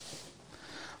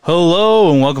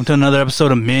Hello, and welcome to another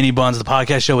episode of Mini-Bunz, the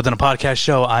podcast show within a podcast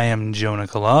show. I am Jonah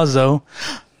Colazzo.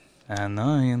 And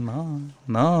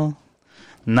no,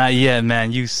 not yet,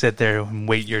 man. You sit there and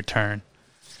wait your turn.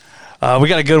 We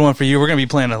got a good one for you. We're going to be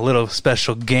playing a little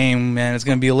special game, man. It's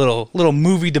going to be a little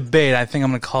movie debate. I think I'm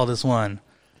going to call this one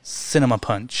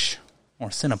Cinepunch. Or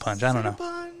Cinepunch, I don't know.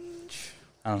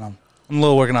 I don't know. I'm a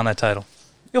little working on that title.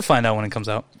 You'll find out when it comes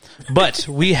out. But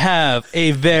we have a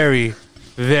very,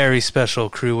 very special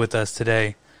crew with us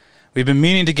today. We've been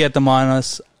meaning to get them on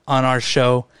our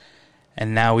show,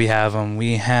 and now we have them.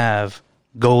 We have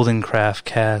Golden Craft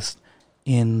Cast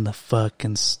in the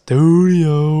fucking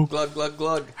studio. Glug, glug,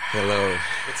 glug. Hello.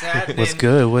 What's happening? What's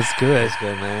good? What's good,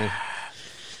 man?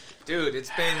 Dude,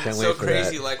 it's been so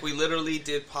crazy. Like, we literally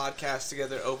did podcasts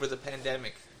together over the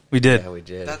pandemic. We did. Yeah, we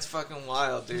did. That's fucking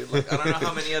wild, dude. Like, I don't know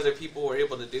how many other people were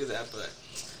able to do that, but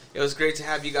it was great to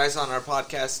have you guys on our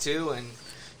podcast, too. And,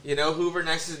 you know, Hoover,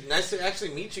 nice to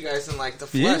actually meet you guys in, like, the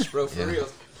flesh, bro, for real.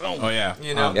 Oh, yeah.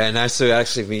 You know? Yeah, nice to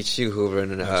actually meet you, Hoover,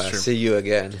 and see you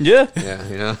again. Yeah. Yeah,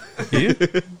 you know?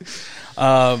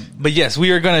 But yes,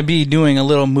 we are going to be doing a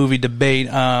little movie debate.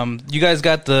 You guys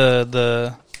got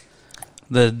the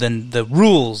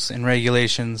rules and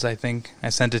regulations. I think I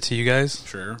sent it to you guys.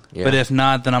 Sure. Yeah. But if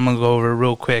not, then I'm going to go over it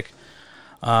real quick.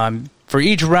 For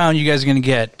each round, you guys are going to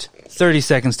get 30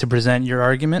 seconds to present your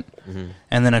argument,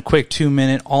 and then a quick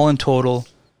 2-minute, all in total,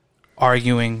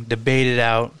 arguing, debate it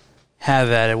out, have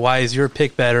at it. Why is your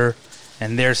pick better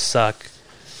and theirs suck?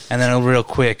 And then a real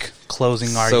quick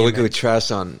closing argument. So we could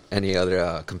trash on any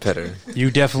other competitor.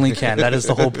 You definitely can. That is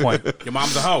the whole point. Your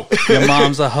mom's a hoe. Your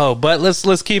mom's a hoe. But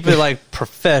let's keep it like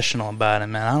professional about it,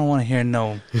 man. I don't want to hear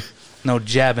no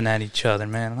jabbing at each other,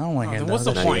 man. I don't want to hear that. What's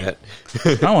the point?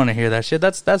 I don't want to hear that shit.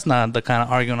 That's not the kind of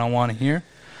argument I want to hear.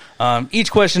 Each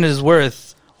question is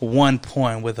worth 1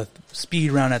 point with a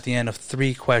speed round at the end of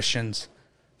 3 questions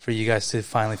for you guys to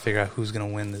finally figure out who's going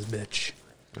to win this bitch.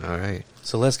 All right.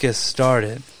 So let's get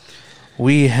started.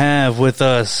 We have with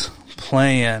us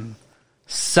playing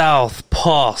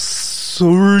Southpaw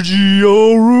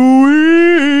Sergio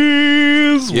Ruiz.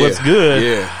 Yeah. What's good?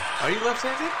 Yeah. Are you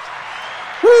left-handed?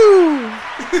 Woo!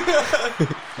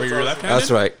 Were you left-handed?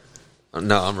 That's right.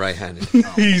 No, I'm right-handed.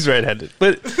 He's right-handed.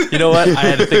 But you know what? I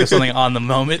had to think of something on the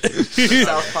moment.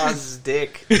 Southpaw's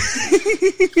dick.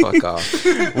 Fuck off.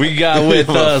 We got with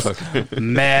us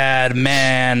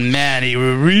Madman Manny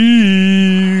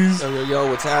Ruiz. Yo,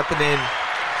 what's happening?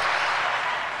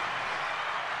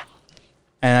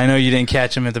 And I know you didn't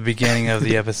catch him at the beginning of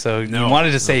the episode. No. You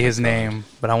wanted to say his name,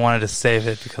 but I wanted to save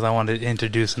it because I wanted to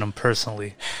introduce him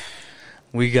personally.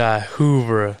 We got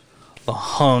Hoover, the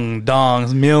Hung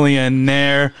Dong's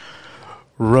millionaire,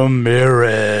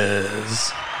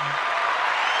 Ramirez.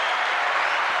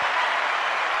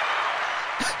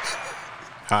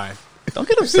 Hi. Don't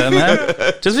get upset,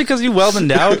 man. Just because you well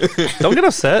endowed, don't get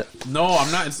upset. No, I'm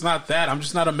not. It's not that. I'm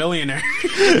just not a millionaire.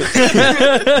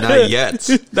 Not yet.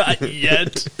 Not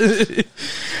yet.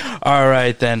 All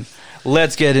right, then.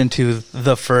 Let's get into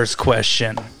the first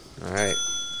question. All right.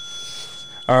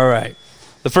 All right.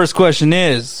 The first question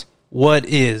is, what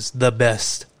is the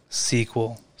best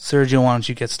sequel? Sergio, why don't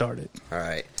you get started? All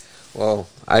right. Well,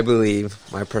 I believe,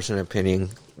 my personal opinion,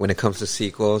 when it comes to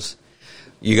sequels,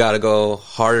 you got to go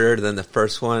harder than the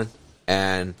first one.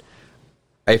 And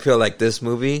I feel like this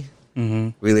movie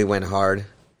really went hard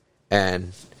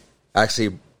and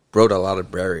actually broke a lot of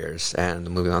barriers. And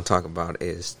the movie I'm talking about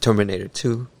is Terminator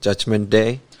 2, Judgment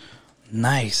Day.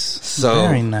 Nice. So,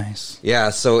 very nice.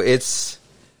 Yeah, so it's,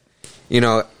 you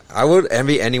know, I would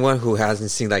envy anyone who hasn't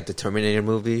seen, like, the Terminator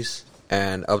movies.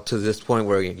 And up to this point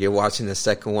where you're watching the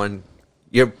second one,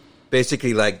 you're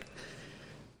basically, like,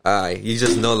 you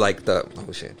just know, like, the...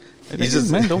 Oh, shit. You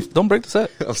just, man, don't break the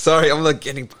set. I'm sorry, I'm, like,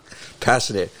 getting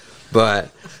passionate. But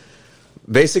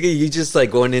basically, you just,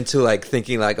 like, going into, like,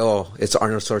 thinking, like, oh, it's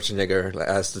Arnold Schwarzenegger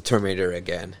as the Terminator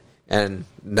again. And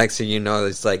next thing you know,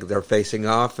 it's, like, they're facing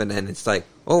off. And then it's like,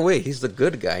 oh, wait, he's the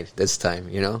good guy this time,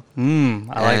 you know?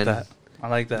 I like that. I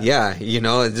like that. Yeah, you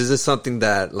know, this is something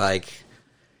that, like,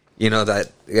 you know,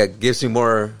 that gives you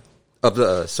more of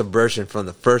the subversion from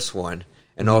the first one.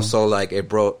 And also, like, it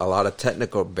broke a lot of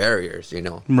technical barriers, you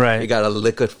know. Right. You got a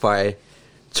liquefied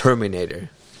Terminator.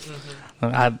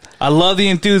 I love the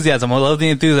enthusiasm. I love the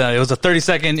enthusiasm. It was a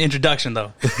 30-second introduction,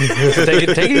 though. Take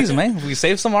it easy, man. We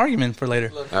saved some argument for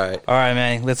later. All right. All right,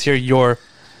 man. Let's hear your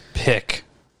pick.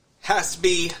 Has to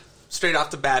be straight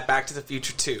off the bat, Back to the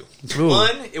Future 2. Ooh.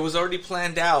 1, it was already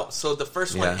planned out, so the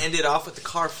first one ended off with the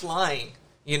car flying,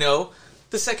 you know?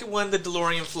 The second one, the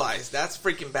DeLorean flies. That's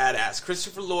freaking badass.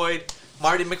 Christopher Lloyd,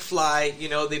 Marty McFly. You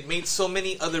know, they've made so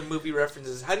many other movie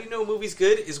references. How do you know a movie's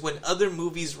good? Is when other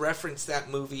movies reference that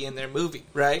movie in their movie,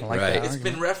 right? Right. It's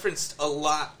been referenced a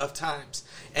lot of times.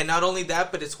 And not only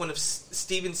that, but it's one of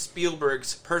Steven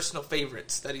Spielberg's personal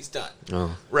favorites that he's done.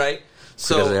 Oh. Right?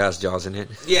 So, because it has Jaws in it.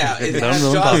 Yeah, it has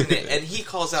Jaws in it. And he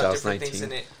calls out Jaws different 19. things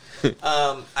in it.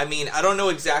 I mean, I don't know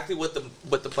exactly what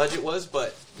the budget was,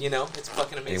 but, you know, it's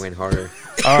fucking amazing. He went harder.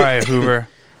 All right, Hoover.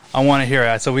 I want to hear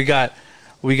it. So we got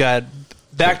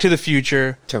Back to the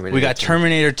Future. Terminator we got 2.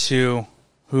 Terminator 2.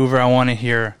 Hoover, I want to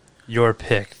hear your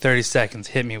pick. 30 seconds.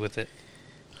 Hit me with it.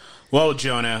 Well,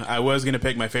 Jonah, I was going to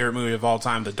pick my favorite movie of all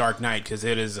time, The Dark Knight, because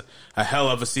it is a hell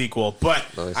of a sequel. But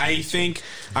I think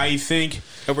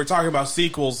if we're talking about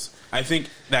sequels, I think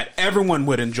that everyone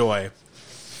would enjoy.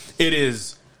 It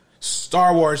is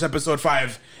Star Wars Episode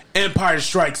 5, Empire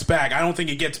Strikes Back. I don't think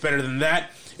it gets better than that.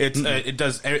 It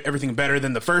does everything better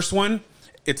than the first one.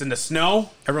 It's in the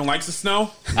snow. Everyone likes the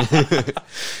snow.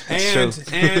 and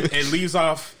it leaves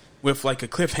off with like a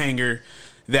cliffhanger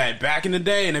that back in the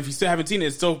day, and if you still haven't seen it,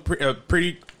 it's still a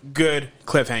pretty good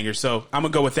cliffhanger. So I'm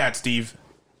going to go with that, Steve.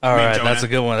 All right, Jonah. that's a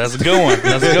good one. That's a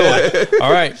good one.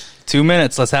 All right, 2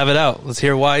 minutes. Let's have it out. Let's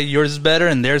hear why yours is better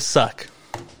and theirs suck.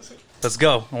 Let's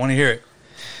go. I want to hear it.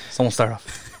 Someone start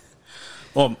off.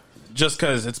 Well, just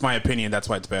because it's my opinion, that's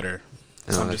why it's better.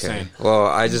 So I'm just saying. Well,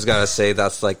 I just gotta say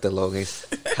that's like the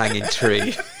longest hanging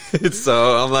tree.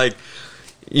 So I'm like,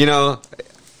 you know,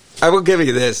 I will give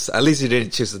you this. At least you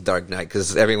didn't choose The Dark Knight,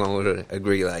 because everyone would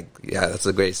agree, like, yeah, that's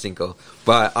a great sequel.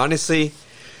 But honestly,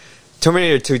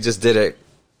 Terminator 2 just did it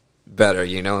better,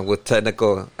 you know, with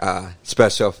technical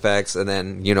special effects, and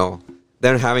then, you know,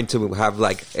 them having to have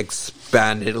like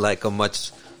expanded like a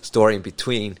much story in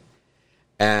between.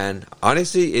 And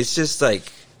honestly, it's just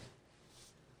like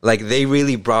they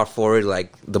really brought forward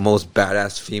like the most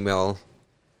badass female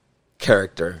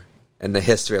character in the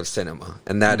history of cinema,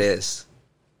 and that is,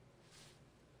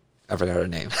 I forgot her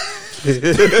name.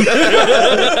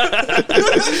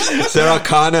 Sarah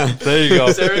Connor. There you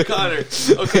go. Sarah Connor.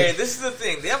 Okay, this is the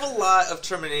thing. They have a lot of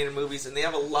Terminator movies, and they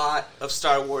have a lot of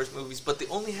Star Wars movies, but they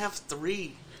only have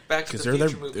 3 Back to the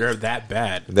Future movies. They're that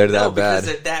bad. They're that because bad.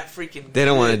 they're that freaking good. They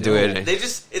don't want to do it. They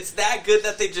just, it's that good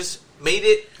that they just made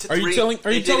it to 3.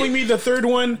 Are you telling me the third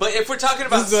one? But if we're talking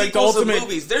about This is like sequels the of ultimate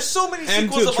movies, there's so many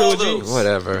end to sequels the of all trilogy? those.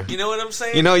 Whatever. You know what I'm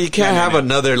saying? You know, you can't have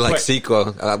another like But-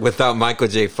 sequel without Michael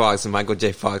J. Fox, and Michael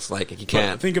J. Fox, like, you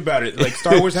can't. Think about it. Like,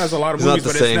 Star Wars has a lot of It's not movies, the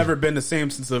but same. it's never been the same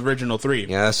since the original 3.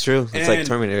 Yeah, that's true. It's like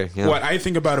Terminator. Yeah. What I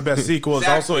think about a best sequel is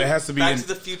also it has to be Back in to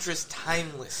the Future is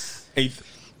timeless. eighth.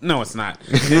 No, it's not.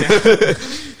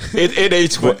 It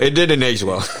aged well. It didn't age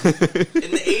well. In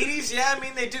the 80s, yeah, I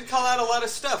mean, they did call out a lot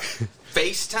of stuff.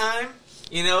 FaceTime,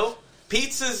 you know,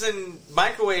 pizzas and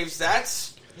microwaves,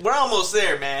 we're almost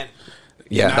there, man.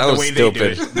 Yeah, Not that the was way they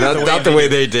do stupid. it. Not the way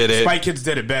they did it. Spy Kids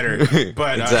did it better.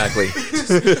 But Exactly.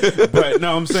 but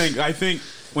no, I'm saying I think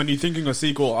when you're thinking a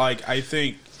sequel, like I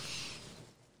think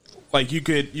like you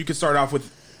could start off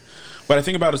with. What I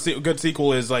think about a good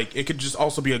sequel is like it could just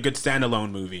also be a good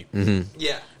standalone movie. Mm-hmm.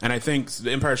 Yeah. And I think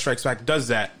The Empire Strikes Back does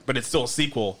that, but it's still a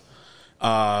sequel.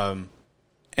 And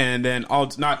then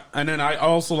I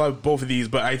also love both of these,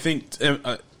 but I think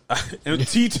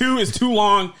T2 is too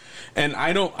long, and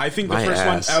I think the My first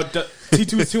ass. one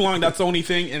T2 is too long. That's the only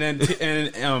thing. And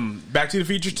then Back to the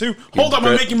Future 2. Hold up,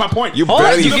 I'm making my point. You Hold on,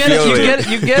 barely you get feel it.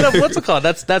 You get it. What's it called?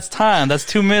 That's time. That's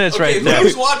 2 minutes Okay, right there.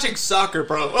 who's watching soccer,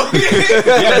 bro?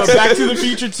 Yeah, but Back to the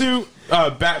Future 2,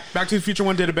 Back to the Future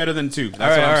 1 did it better than 2. That's what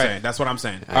I'm saying. That's what I'm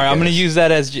saying. All right, I'm going to use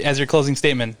that as your closing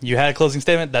statement. You had a closing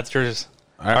statement. That's yours.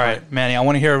 All right, Manny. I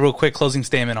want to hear a real quick closing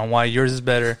statement on why yours is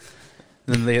better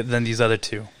than these other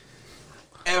 2.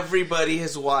 Everybody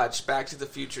has watched Back to the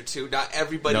Future 2. Not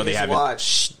everybody No, they has haven't.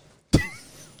 watched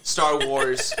Star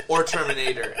Wars or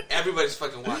Terminator. Everybody's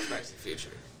fucking watched Back to the Future.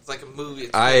 It's like a movie.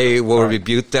 I will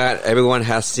rebuke that. Everyone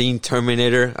has seen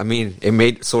Terminator. I mean, it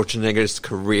made Schwarzenegger's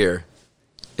career.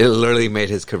 It literally made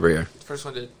his career. The first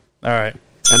one did. All right.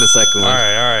 And the second All one.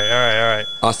 right.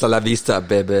 Hasta la vista,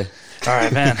 baby. All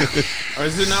right, man. Or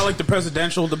is it not like the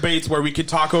presidential debates where we could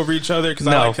talk over each other? Because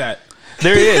No. I like that.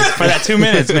 There he is. For that 2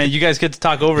 minutes, man, you guys get to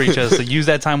talk over each other, so use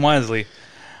that time wisely.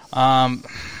 Arnold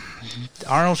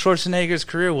Schwarzenegger's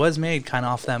career was made kind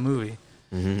of off that movie.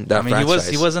 That I mean, franchise.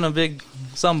 he wasn't a big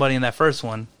somebody in that first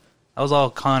one. That was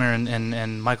all Connor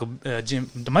and Michael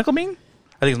Michael Biehn?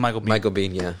 I think it's Michael Biehn. Michael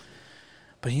Biehn, yeah.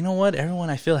 But you know what?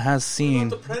 Everyone I feel has What seen.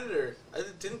 about The Predator?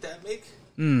 Didn't that make?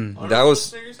 That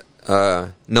was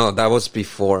no, that was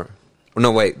before.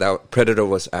 No, wait, that Predator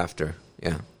was after.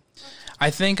 Yeah. I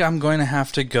think I'm going to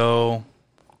have to go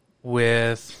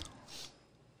with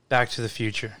Back to the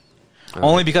Future.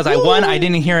 Only because I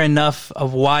didn't hear enough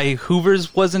of why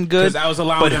Hoover's wasn't good. 'Cause I was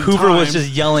allowing but him Hoover was time. just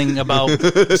yelling about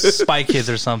Spy Kids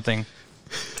or something.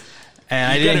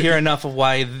 And I didn't hear enough of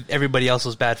why everybody else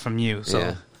was bad from you. So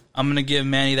Yeah. I'm going to give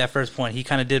Manny that first point. He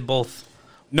kind of did both.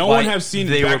 No Why one has seen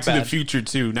they were Back to the bad. Future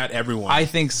 2. Not everyone. I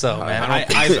think so, man. I don't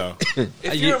think so.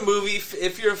 If you're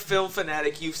if you're a film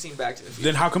fanatic, you've seen Back to the Future.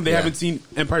 Then how come they haven't seen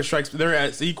Empire Strikes? They're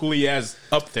as equally as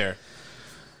up there.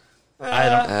 I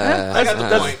don't. I got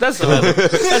the point. That's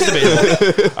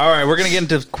debatable. All right, we're gonna get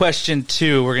into question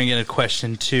 2. We're gonna get into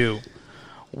question 2.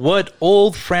 What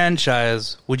old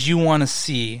franchise would you want to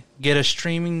see get a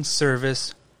streaming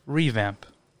service revamp?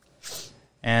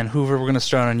 And Hoover, we're gonna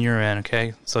start on your end,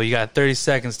 okay? So you got 30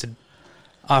 seconds to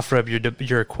offer up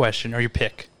your question or your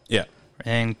pick, Yeah.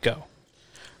 and go.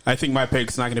 I think my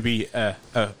pick's not going to be a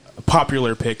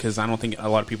popular pick because I don't think a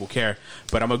lot of people care.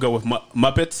 But I'm going to go with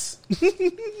Muppets.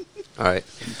 All right.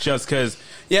 Just because,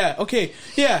 all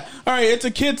right, it's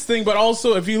a kids thing, but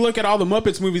also if you look at all the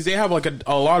Muppets movies, they have like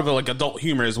a lot of like adult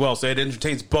humor as well, so it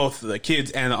entertains both the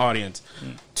kids and the audience.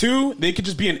 2, they could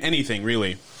just be in anything,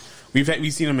 really. We've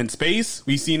seen them in space.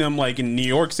 We've seen them like in New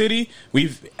York City.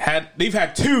 They've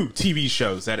had 2 TV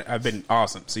shows that have been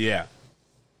awesome. So yeah.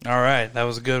 All right, that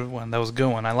was a good one.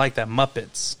 I like that.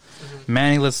 Muppets.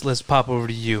 Manny, let's pop over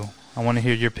to you. I want to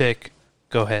hear your pick.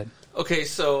 Go ahead. Okay,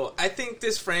 so I think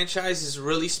this franchise is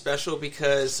really special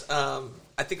because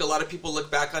I think a lot of people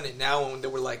look back on it now and they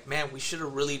were like, man, we should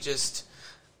have really just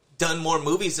done more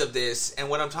movies of this. And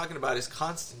what I'm talking about is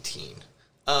Constantine.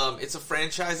 It's a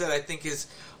franchise that I think is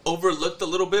overlooked a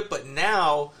little bit, but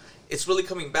now it's really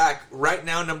coming back. Right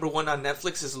now, number 1 on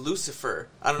Netflix is Lucifer.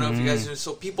 I don't know if you guys know.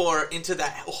 So people are into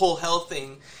that whole hell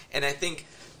thing, and I think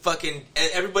fucking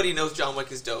everybody knows John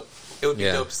Wick is dope. It would be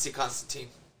dope to see Constantine.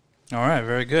 All right,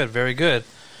 very good, very good.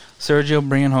 Sergio,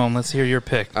 bring it home. Let's hear your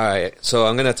pick. All right. So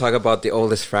I'm going to talk about the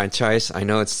oldest franchise. I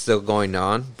know it's still going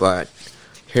on, but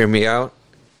hear me out.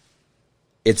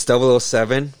 It's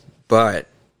 007, but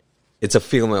it's a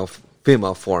female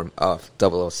form of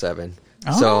 007.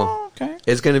 Oh, okay.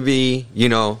 It's going to be,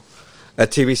 a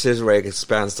TV series where it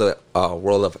expands the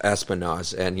world of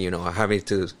espionage and, having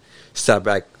to step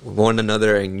back one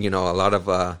another and, a lot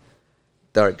of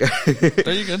dark.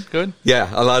 There you go. Good. Yeah,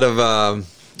 a lot of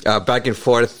back and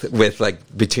forth with,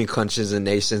 between countries and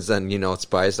nations and,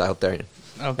 spies out there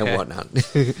and whatnot.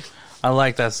 I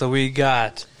like that. So we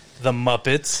got the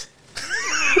Muppets.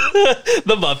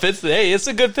 The Muppets. Hey, it's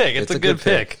a good pick. It's a good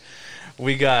pick.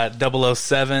 We got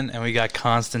 007 and we got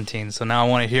Constantine. So now I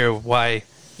want to hear why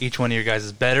each one of you guys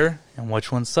is better and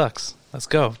which one sucks. Let's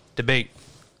go. Debate.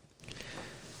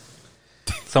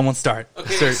 Someone start.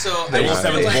 Okay, so I just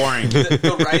feel 007's like boring.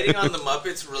 the writing on the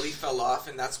Muppets really fell off,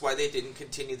 and that's why they didn't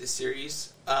continue the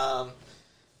series.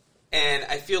 And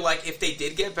I feel like if they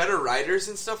did get better writers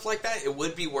and stuff like that, it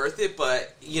would be worth it.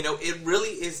 But, it really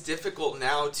is difficult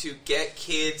now to get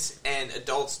kids and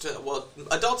adults to... Well,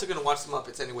 adults are going to watch the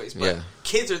Muppets anyways, but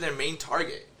kids are their main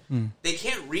target. They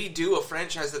can't redo a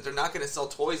franchise that they're not going to sell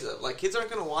toys of. Like, kids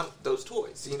aren't going to want those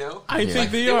toys, I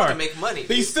think they want are. to make money.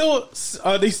 They still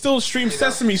stream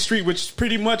Sesame Street, which is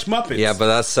pretty much Muppets. Yeah, but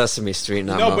that's Sesame Street,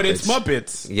 not Muppets. No, but it's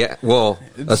Muppets. Yeah, well,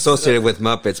 associated with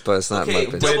Muppets, but it's not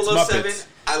Muppets. But it's 007, Muppets.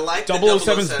 I like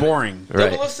 007's boring.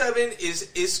 Right. 007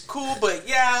 is cool, but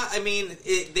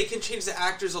they can change the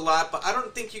actors a lot, but I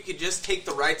don't think you could just take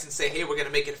the rights and say, hey, we're going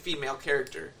to make it a female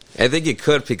character. I think you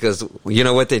could because you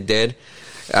know what they did?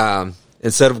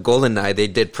 Instead of GoldenEye, they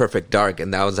did Perfect Dark,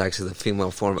 and that was actually the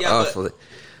female form of the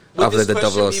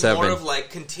 007. More of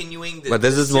like continuing the but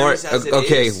this is more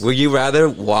okay. Would you rather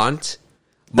want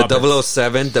the Muppets.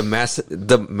 007,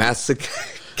 the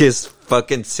masochist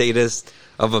fucking sadist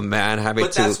of a man having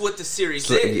But to? that's what the series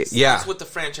is. Yeah, That's what the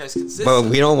franchise consists but of.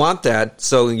 we don't want that.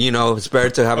 So it's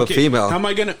better to have a female. How am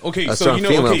I gonna? Okay, A so strong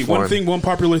female form. one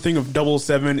popular thing of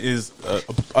 007 is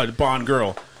a Bond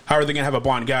girl. How are they gonna have a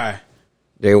Bond guy?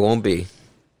 They won't be.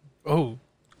 Oh,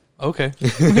 okay.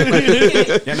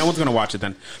 Yeah, no one's gonna watch it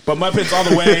then. But Muppets all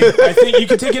the way. I think you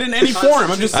can take it in any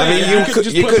form. I'm just saying. I mean, you could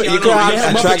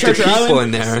have attractive people in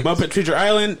there, Muppet Treasure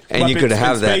Island, and you Muppets could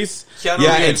have in that. Space.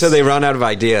 Until they run out of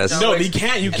ideas. No, you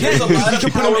can't. You And can't. there's a lot You of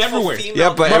can put them powerful everywhere. female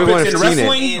Yeah, but Muppets everyone's in seen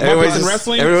wrestling. it. Muppets in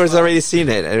wrestling. Everyone's already seen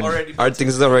it. Already Our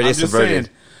things is already I'm just subverted. saying.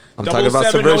 I'm talking about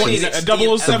 007, no one- subversion. 007, no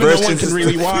one Subversion can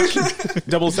really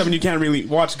watch. 007, you can't really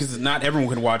watch because not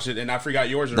everyone can watch it, and I forgot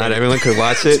yours already. Not everyone could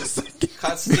watch it.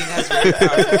 Constantine has very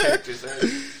powerful characters.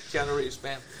 Keanu Reeves,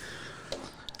 bam.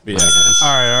 Yeah. All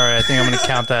right. I think I'm going to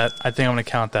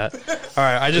count that. All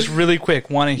right. I just really quick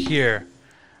want to hear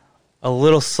a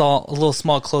little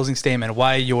small closing statement.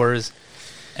 Why yours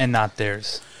and not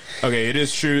theirs? Okay, it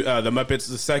is true. The Muppets,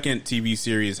 the second TV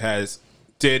series,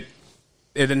 it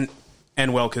didn't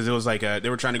end well because it was like they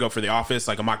were trying to go for The Office,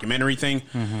 like a mockumentary thing.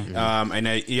 And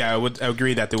I would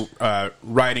agree that the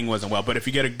writing wasn't well. But if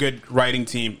you get a good writing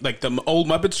team, like the old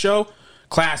Muppets show,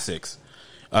 classics,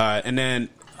 and then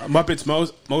Muppets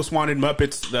Most Wanted,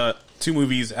 Muppets, the 2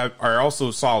 movies are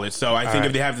also solid. So I think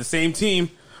if they have the same team,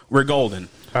 we're golden.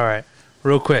 All right,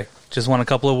 real quick, just want a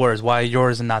couple of words. Why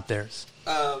yours and not theirs?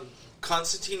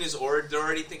 Constantine they're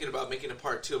already thinking about making a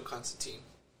part 2 of Constantine.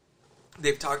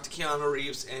 They've talked to Keanu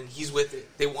Reeves, and he's with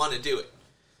it. They want to do it.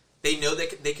 They know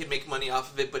they can make money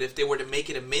off of it, but if they were to make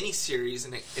it a mini-series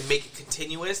and make it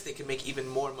continuous, they can make even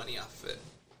more money off of it.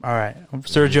 All right.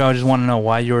 Sergio, I just want to know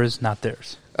why yours, not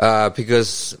theirs.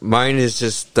 Because mine is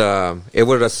just, it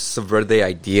would subvert the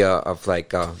idea of like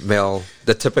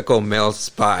the typical male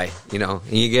spy, you know.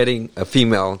 And you're getting a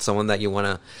female, someone that you want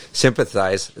to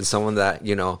sympathize, and someone that,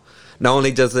 you know, not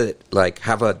only does it like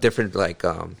have a different like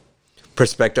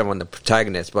perspective on the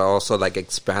protagonist, but also like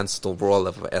expands the world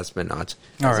of espionage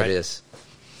as it is.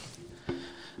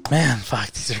 Man,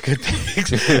 fuck, these are good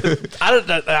picks.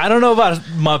 I don't know about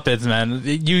Muppets, man.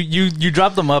 You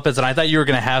dropped the Muppets, and I thought you were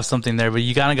gonna have something there, but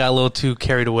you kind of got a little too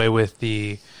carried away with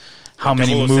the how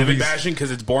many movies bashing because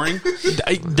it's boring.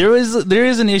 There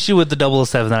is an issue with the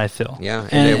 007 that I feel. Yeah,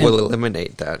 and it will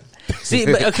eliminate that. See,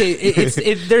 but okay,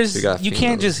 you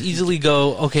can't just easily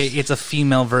go, okay, it's a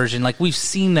female version. Like we've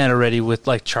seen that already with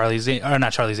like not Charlie's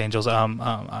Angels,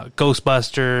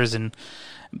 Ghostbusters and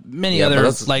many other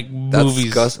movies.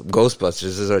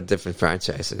 Ghostbusters. Those are different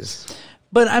franchises.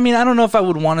 But I mean, I don't know if I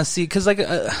would want to see, because like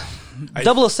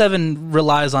 007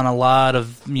 relies on a lot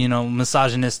of, you know,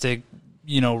 misogynistic,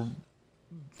 you know,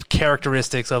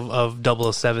 characteristics of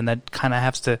 007 that kind of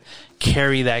has to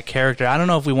carry that character. I don't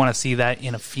know if we want to see that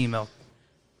in a female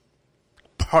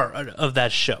part of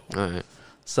that show. All right.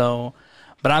 So,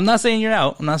 but I'm not saying you're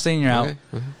out. I'm not saying you're out.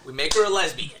 Mm-hmm. We make her a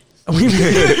lesbian.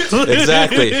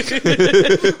 Exactly.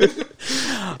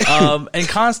 And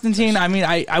Constantine, I mean,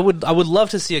 I would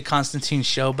love to see a Constantine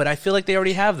show, but I feel like they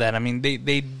already have that. I mean,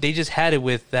 they just had it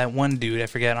with that one dude, I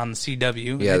forget, on the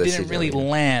CW. Yeah, it didn't really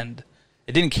land.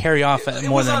 It didn't carry off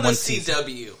more than one season.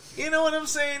 CW. You know what I'm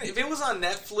saying? If it was on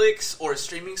Netflix or a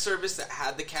streaming service that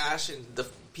had the cash and the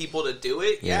people to do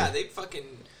it,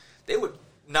 they would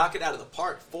knock it out of the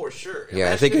park for sure.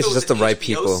 Yeah, I think it's just the right HBO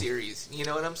people. Series, you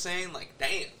know what I'm saying? Like,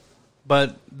 damn.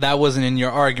 But that wasn't in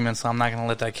your argument, so I'm not going to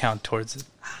let that count towards it.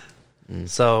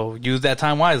 So use that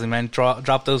time wisely, man.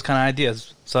 Drop those kind of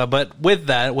ideas. So, but with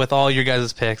that, with all your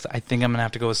guys' picks, I think I'm going to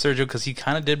have to go with Sergio because he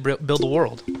kind of did build the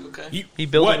world. Okay. He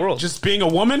built the world. Just being a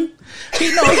woman? He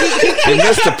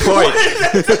missed the point.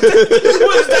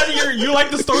 What is that? You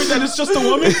like the story that it's just a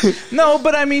woman? No,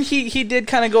 but I mean, he did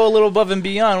kind of go a little above and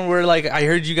beyond where, like, I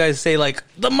heard you guys say, like,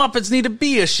 the Muppets need to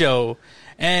be a show.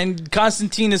 And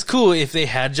Constantine is cool if they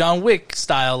had John Wick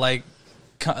style, like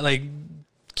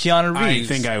Keanu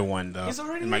Reeves. I think I won, though. He's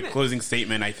already in my in it. closing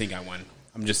statement, I think I won.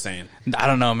 I'm just saying. I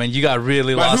don't know, man. You got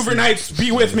really But lost. Hoover Knights,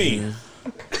 be with me.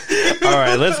 All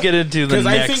right, let's get into the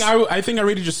next. Because I think I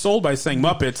already just sold by saying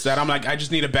Muppets that I'm like, I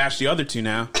just need to bash the other two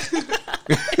now.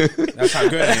 That's how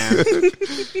good I am.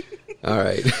 All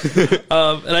right.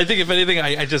 And I think, if anything,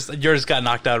 yours got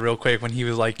knocked out real quick when he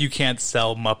was like, you can't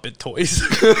sell Muppet toys.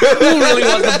 Who really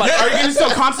wants to buy? Are you going to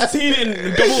sell Constantine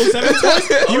and 007 toys?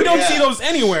 You don't see those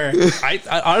anywhere.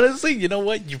 I honestly, you know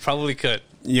what? You probably could.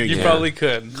 You probably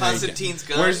could. Constantine's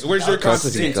gun. Where's your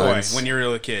Constantine toy guns. when you were a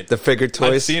little kid? The figure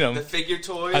toys. I've seen them. The figure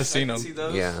toys. I've seen them. See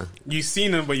those? Yeah. You've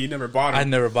seen them, but you never bought them. I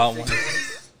never bought one.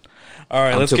 All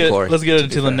right, let's poor, get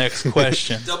into the next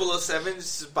question. 007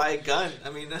 just buy a gun. I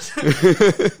mean,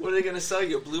 what are they going to sell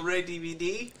you? A Blu-ray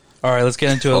DVD? All right, let's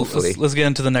get into Hopefully. let's get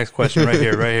into the next question right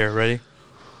here. Ready?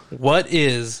 What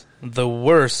is the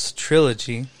worst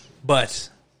trilogy? But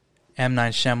M.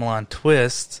 Night Shyamalan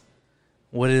twist.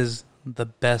 What is the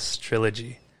best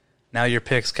trilogy? Now your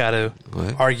picks got to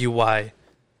argue why.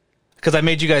 Because I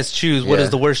made you guys choose what is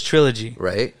the worst trilogy,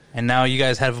 Right. and now you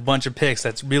guys have a bunch of picks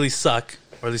that really suck,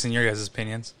 or at least in your guys'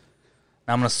 opinions.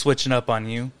 Now I'm gonna switch it up on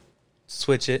you.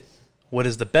 Switch it. What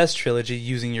is the best trilogy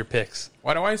using your picks?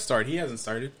 Why do I start? He hasn't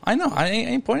started. I know. I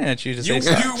ain't pointing at you to say You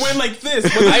something. went like this.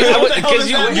 Because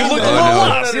you looked a little I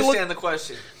lost. don't understand the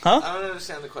question. Huh? I don't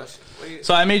understand the question.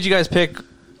 So I made you guys pick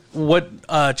what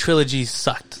trilogy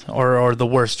sucked, or the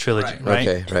worst trilogy, right?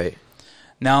 Okay. Right.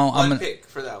 Now I'm One gonna pick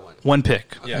for that one. one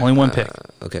pick, Yeah. only one pick.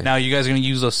 Okay. Now you guys are gonna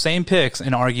use those same picks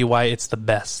and argue why it's the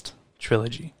best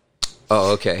trilogy.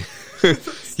 Oh, okay.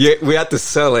 Yeah, we have to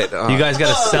sell it. You guys got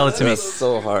to sell it to me. That's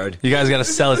so hard. You guys got to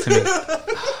sell it to me.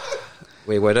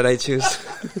 Wait, what did I choose?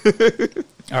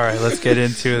 All right, let's get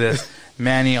into this.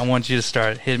 Manny, I want you to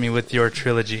start. Hit me with your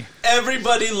trilogy.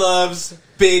 Everybody loves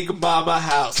Big Mama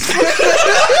House.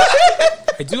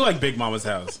 I do like Big Mama's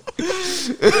house.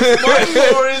 Martin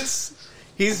Lawrence,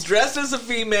 he's dressed as a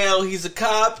female. He's a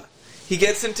cop. He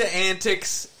gets into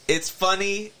antics. It's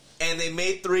funny, and they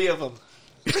made 3 of them.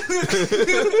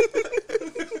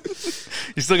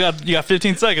 You got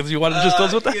 15 seconds. You want to just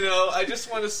close with that? I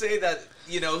just want to say that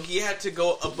he had to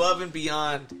go above and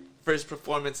beyond for his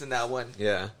performance in that one.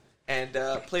 Yeah. And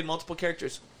played multiple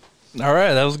characters. All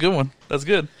right, that was a good one. That's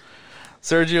good.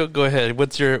 Sergio, go ahead.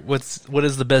 What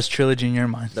is the best trilogy in your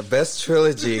mind? The best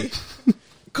trilogy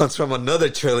comes from another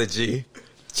trilogy,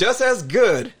 just as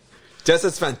good, just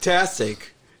as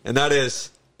fantastic, and that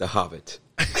is The Hobbit.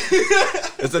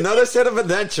 It's another set of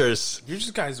adventures. You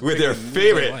just guys with your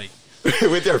favorite,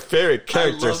 with your favorite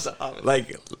characters, like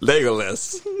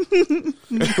Legolas,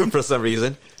 for some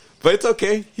reason. But it's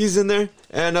okay. He's in there,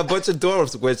 and a bunch of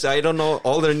dwarves, which I don't know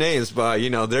all their names, but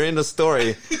they're in the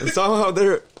story, and somehow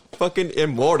they're fucking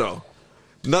immortal.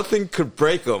 Nothing could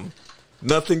break them.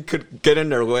 Nothing could get in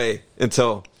their way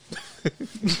until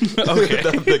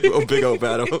that big old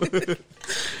battle.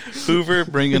 Hoover,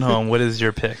 bring it home. What is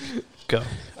your pick? Go.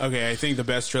 Okay, I think the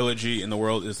best trilogy in the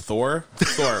world is Thor.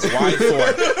 Thor. Why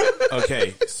Thor?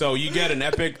 Okay, so you get an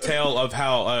epic tale of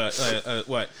how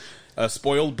a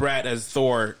spoiled brat as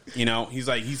Thor. He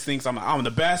thinks I'm the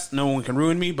best. No one can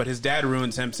ruin me. But his dad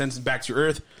ruins him, sends him back to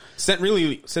Earth.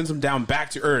 Sends him down back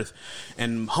to Earth,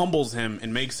 and humbles him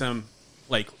and makes him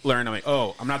learn. I'm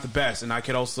I'm not the best, and I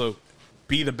could also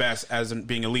be the best as in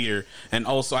being a leader. And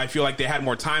also, I feel like they had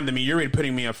more time than me. You're already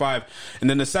putting me at 5. And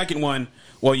then the second one,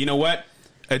 well, you know what?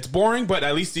 It's boring, but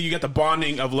at least you get the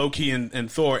bonding of Loki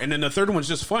and Thor. And then the third one's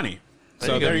just funny.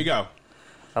 There you go.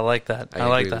 I like that. I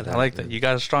like that. You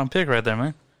got a strong pick right there,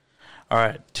 man. All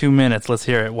right, 2 minutes. Let's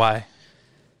hear it. Why?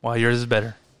 Why yours is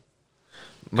better?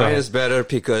 Mine is better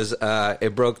because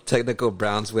it broke technical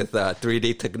bounds with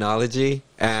 3D technology,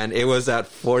 and it was at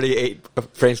 48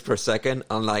 frames per second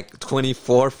on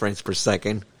 24 frames per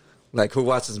second. Who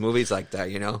watches movies like that,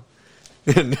 No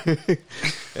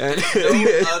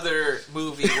other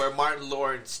movie where Martin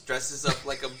Lawrence dresses up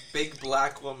like a big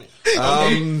black woman.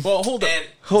 Well,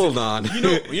 hold on.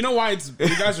 You know why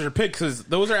you guys are picked? Because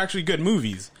those are actually good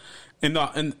movies. In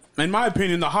my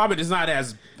opinion, The Hobbit is not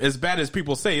as bad as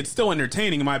people say. It's still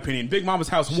entertaining, in my opinion. Big Mama's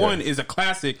House 1 is a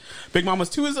classic. Big Mama's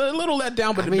 2 is a little let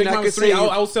down, but Big Mama's 3,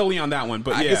 I'll sell you on that one.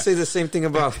 But I could say the same thing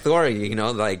about Thor.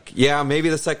 Maybe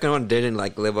the second one didn't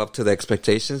live up to the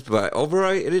expectations, but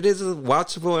overall, it is a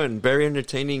watchable and very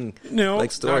entertaining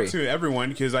story. Not to everyone,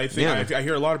 because I think I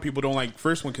hear a lot of people don't like the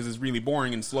first one because it's really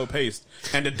boring and slow paced,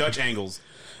 and the Dutch angles.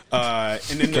 And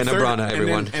then the third,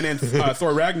 everyone. And then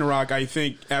Thor Ragnarok. I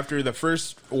think after the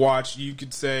first watch, you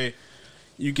could say,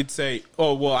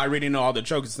 oh well, I already know all the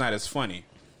jokes. It's not as funny,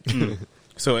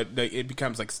 so it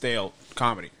becomes stale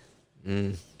comedy.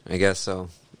 I guess so,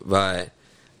 but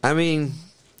I mean,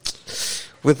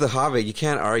 with The Hobbit, you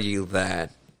can't argue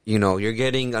that you're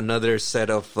getting another set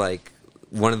of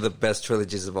one of the best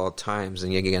trilogies of all times,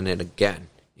 and you're getting it again.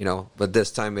 But this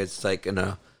time it's in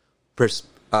a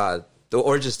the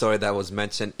origin story that was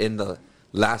mentioned in the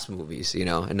last movies,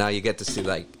 and now you get to see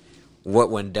what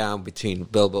went down between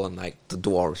Bilbo and the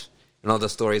dwarves and all the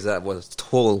stories that was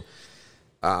told.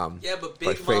 But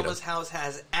Big Mama's House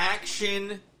has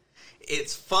action.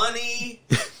 It's funny.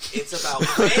 It's about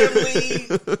family.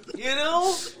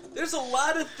 There's a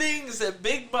lot of things that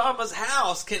Big Mama's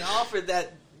House can offer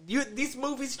that these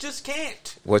movies just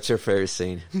can't. What's your favorite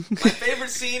scene? My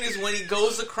favorite scene is when he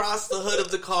goes across the hood of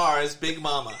the car as Big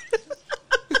Mama.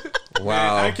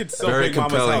 Wow. Man, I could sell Big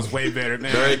Mama's House way better,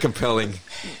 man. Very compelling.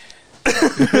 All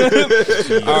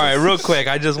right, real quick,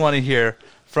 I just want to hear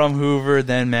from Hoover,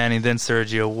 then Manny, then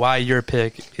Sergio, why your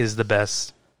pick is the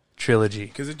best trilogy.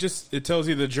 Because it tells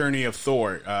you the journey of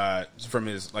Thor from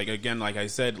his, like I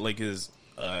said, his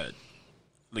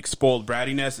spoiled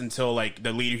brattiness until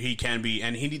the leader he can be,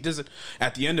 and he doesn't.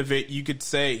 At the end of it, you could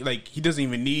say he doesn't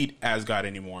even need Asgard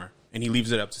anymore, and he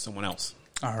leaves it up to someone else.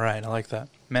 All right, I like that,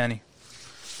 Manny.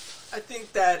 I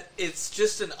think that it's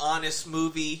just an honest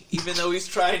movie, even though he's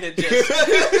trying to just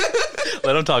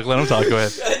let him talk. Go ahead.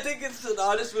 I think it's an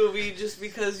honest movie just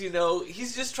because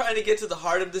he's just trying to get to the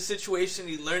heart of the situation.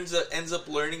 He ends up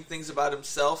learning things about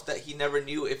himself that he never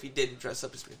knew if he didn't dress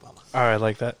up as Big Mama. All right, I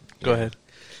like that. Go ahead.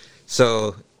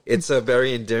 So it's a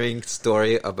very endearing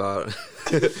story about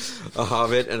a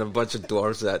hobbit and a bunch of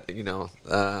dwarves that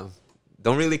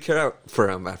don't really care for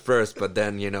him at first, but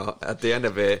then at the end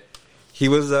of it, he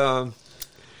was the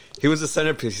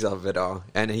centerpiece of it all,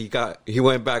 and he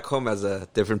went back home as a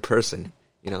different person.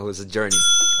 It was a journey.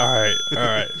 All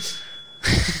right.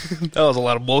 That was a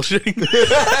lot of bullshitting.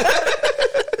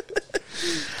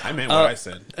 I meant what I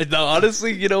said. No,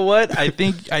 honestly, you know what? I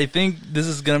think this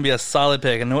is gonna be a solid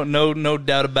pick, and no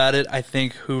doubt about it. I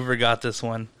think Hoover got this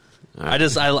one. Right.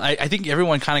 I think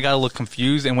everyone kind of got a little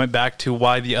confused and went back to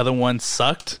why the other one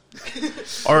sucked.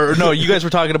 Or no, you guys were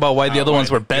talking about why the other ones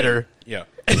were better. Yeah.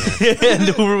 And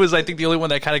Hoover was, I think, the only one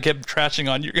that kind of kept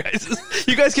trashing on you guys.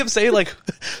 You guys kept saying, like,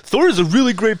 Thor is a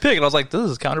really great pick. And I was like, this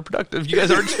is counterproductive. You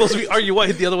guys aren't supposed to be arguing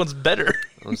why the other one's better.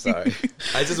 I'm sorry.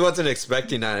 I just wasn't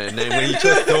expecting that. And then when you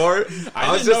chose Thor,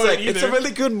 I was just like, it's a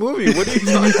really good movie. What are you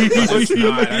talking about? It's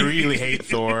not. I really hate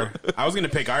Thor. I was going to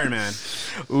pick Iron Man.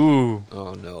 Ooh.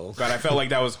 Oh, no. But I felt like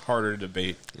that was harder to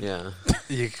debate. Yeah.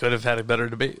 You could have had a better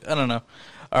debate. I don't know.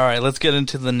 All right, let's get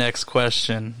into the next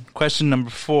question. Question number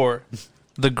 4.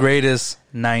 The greatest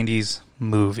 90s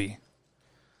movie.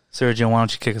 Sergio, why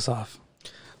don't you kick us off?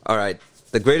 All right.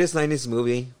 The greatest 90s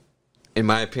movie, in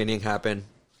my opinion, happened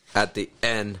at the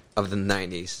end of the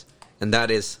 90s. And that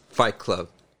is Fight Club.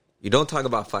 You don't talk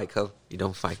about Fight Club. You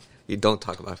don't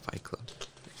talk about Fight Club.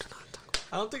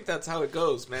 I don't think that's how it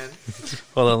goes, man.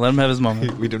 Hold on, let him have his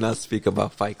moment. We do not speak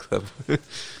about Fight Club.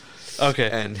 Okay.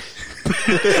 And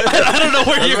I don't know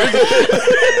where you're.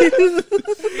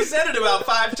 You said it about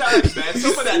 5 times, man.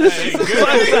 Some of that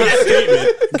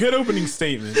Good opening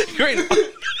statement. Great. You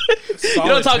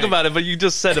don't talk about it, but you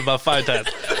just said it about 5 times.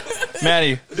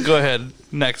 Manny, go ahead.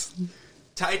 Next.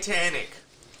 Titanic.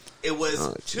 It was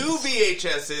 2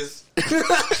 VHSs.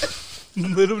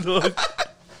 Little dog.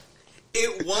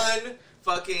 It won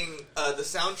fucking the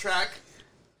soundtrack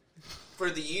for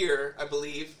the year, I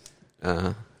believe.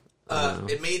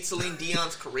 It made Celine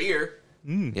Dion's career.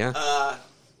 Yeah.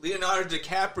 Leonardo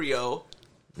DiCaprio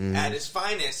at his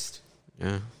finest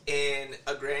in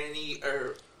a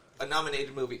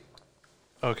nominated movie.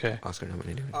 Okay. Oscar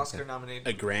nominated.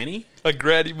 A granny? A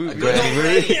granny movie.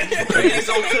 Granny's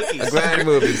old cookies. A granny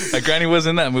movie. A granny was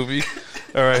in that movie.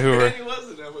 All right, Hoover. Granny was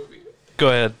in that movie. Go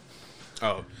ahead.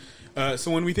 Oh.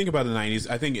 So when we think about the 90s,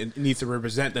 I think it needs to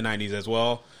represent the 90s as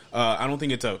well. I don't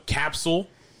think it's a capsule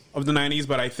of the 90s,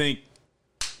 but I think,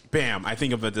 I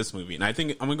think of this movie. And I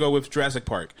think I'm going to go with Jurassic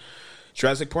Park.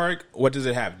 Jurassic Park, what does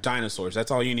it have? Dinosaurs. That's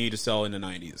all you need to sell in the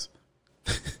 90s.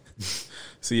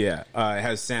 So yeah, it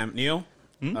has Sam Neill,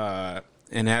 and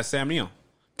it has Sam Neill.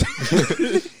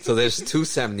 So there's 2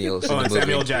 Sam Neills in the and movie.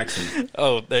 Samuel Jackson.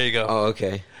 Oh, there you go. Oh,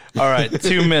 okay. All right,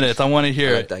 2 minutes. I want to hear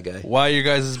I like it. that guy. Why your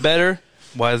guys is better?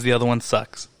 Why is the other one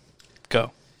sucks?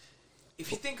 Go.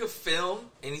 If you think of film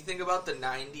and you think about the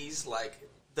 90s, like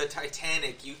the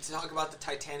Titanic, you talk about the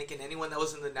Titanic, and anyone that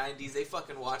was in the 90s, they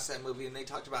fucking watched that movie and they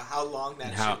talked about how long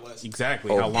that shit was.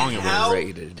 Exactly, how long it was. How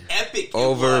Overrated. epic it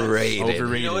Overrated.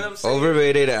 was. You know what I'm saying?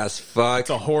 Overrated as fuck. It's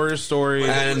a horror story.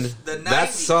 And the that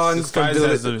 90s. song from Disguised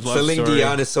as a love Celine story.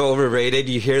 Dion is so overrated.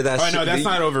 You hear that Oh, shit? no, that's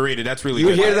not overrated. That's really You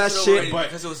good. hear that It's shit? overrated But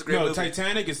because it was a great movie.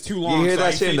 Titanic is too long. You hear so that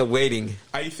I shit in the think- waiting.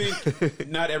 I think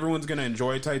not everyone's gonna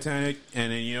enjoy Titanic,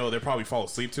 and then they'll probably fall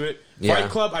asleep to it. Yeah. Fight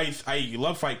Club, I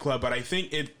love Fight Club, but I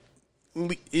think it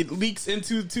leaks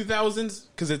into 2000s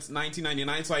because it's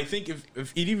 1999. So I think if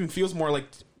it even feels more like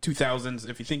 2000s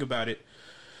if you think about it.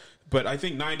 But I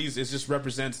think 90s is just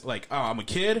represents like, oh, I'm a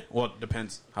kid. Well, it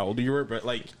depends how old you were, but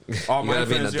like all my gotta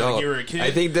be an friends, you're like, adult. you were a kid.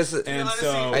 I think this is. And Honestly,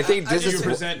 so I think this you is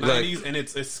present like, 90s, and it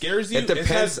scares you. It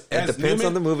depends. It depends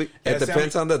on the movie. It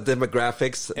depends on the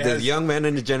demographics. The has- young men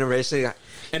in the generation.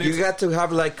 And You it's- got to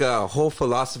have like a whole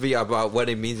philosophy about what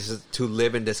it means to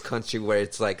live in this country where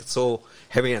it's like so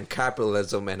heavy on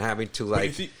capitalism and having to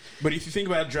like. But if you think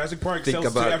about it, Jurassic Park Think sells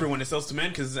about- to everyone. It sells to men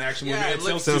because it's an action movie. Yeah, It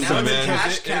sells look, to now women it's a 'cause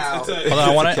cash cow. it's a- Hold on,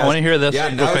 I want to hear this. Yeah,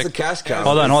 real now it's quick. a cash cow.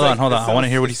 Hold on. It I want to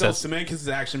hear what he It sells says. to men because it's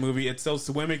an action movie. It sells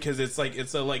to women because it's like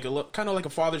kind of like a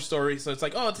father story. So it's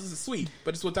like, oh, this is sweet,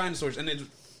 but it's with dinosaurs, and it's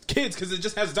kids because it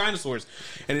just has dinosaurs,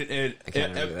 and it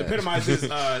can't remember that. epitomizes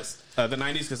the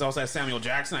 90s because it also has Samuel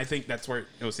Jackson. I think that's where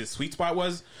it was his sweet spot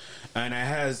was, and it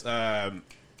has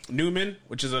Newman,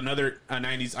 which is another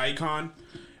 90s icon.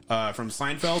 From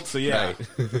Seinfeld, so yeah, I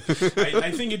think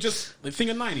I think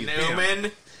of 90s.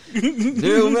 Newman.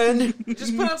 Newman.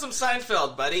 Just put on some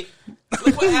Seinfeld, buddy.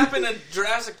 Look what happened at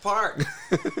Jurassic Park.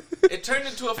 It turned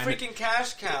into a freaking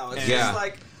cash cow. It's Yeah. just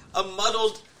like a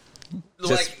muddled,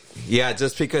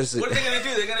 Just because. what are they going to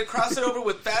do? They're going to cross it over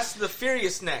with Fast and the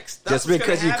Furious next. That's Just what's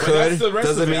because gonna you happen. could That's the rest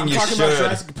doesn't of it. mean I'm you talking about should.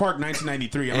 Jurassic Park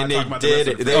 1993. I'm And not talking about the they rest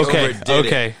did of it. it. They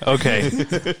overdid it.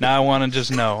 Okay. Now I want to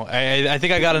just know. I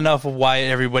think I got enough of why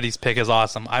everybody's pick is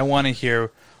awesome. I want to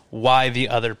hear why the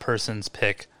other person's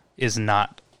pick is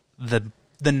not the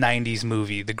 90s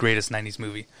movie, the greatest 90s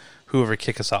movie. Whoever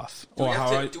kick us off. Do we Well, have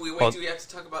how to, I- do we wait? well- Do we have to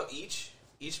talk about each?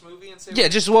 each movie and say? Yeah,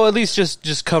 at least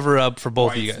just cover up for both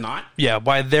Why of you it's guys. not? Yeah,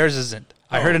 why theirs isn't.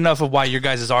 I Oh. heard enough of why your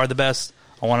guys' are the best.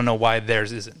 I want to know why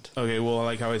theirs isn't. Okay, well,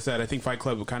 like how I said, I think Fight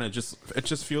Club kind of just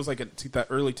feels like a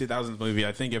early 2000s movie.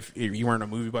 I think if you weren't a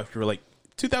movie buff, you were like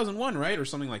 2001, right, or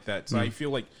something like that. So I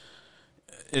feel like,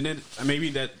 and then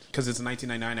maybe that because it's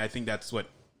 1999, I think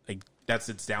that's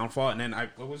its downfall. And then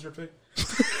what was your pick?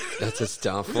 That's its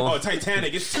downfall. Oh,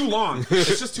 Titanic. It's too long.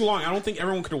 It's just too long. I don't think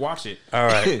everyone could watch it. All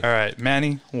right,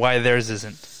 Manny, why theirs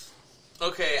isn't?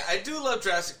 Okay, I do love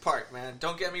Jurassic Park, man.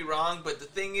 Don't get me wrong, but the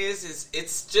thing is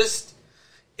it's just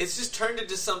turned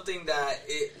into something that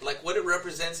what it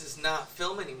represents is not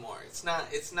film anymore. It's not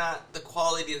the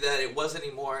quality that it was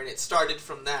anymore, and it started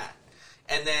from that.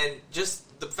 And then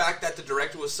just the fact that the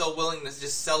director was so willing to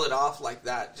just sell it off like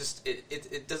that, just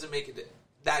it doesn't make it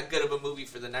that good of a movie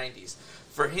for the 90s.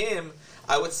 For him,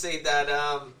 I would say that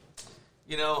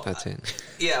That's it.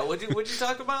 Yeah, what'd you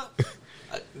talk about?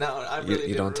 No, I really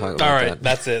You don't talk about. about All right,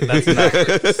 that's it. That's enough.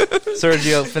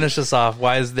 Sergio, finish us off.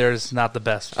 Why is theirs not the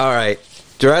best? All right.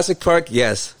 Jurassic Park,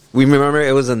 yes. We remember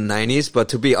it was in the 90s, but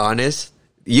to be honest,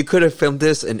 you could have filmed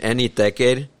this in any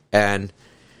decade, and,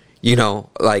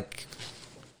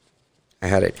 I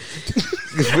had it.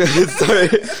 Sorry.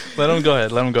 Let him go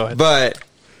ahead. But,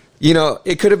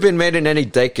 it could have been made in any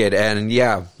decade, and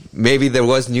yeah, maybe there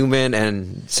was Newman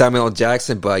and Samuel L.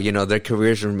 Jackson, but, their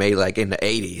careers were made, in the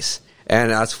 80s.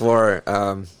 And as for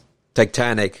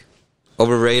Titanic,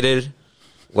 overrated,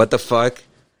 what the fuck,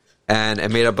 and it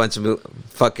made a bunch of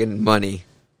fucking money,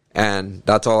 and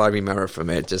that's all I remember from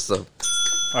it. Just a All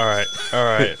right.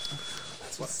 I have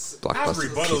blockbuster.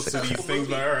 rebuttals to these things,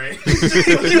 but all right.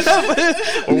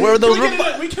 Where are those?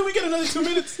 Can we get another 2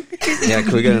 minutes? Yeah,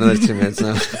 can we get another 2 minutes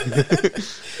now?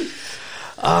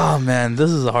 Oh man, this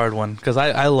is a hard one because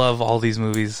I love all these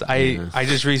movies. I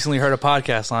just recently heard a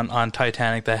podcast on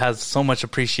Titanic that has so much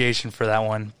appreciation for that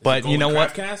one. But you know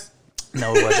what? Cast?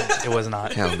 No, it wasn't. It was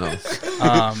not. Hell no.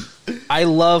 I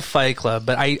love Fight Club,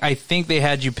 but I think they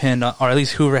had you pinned, or at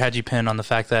least Hoover had you pinned on the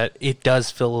fact that it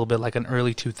does feel a little bit like an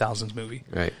early 2000s movie.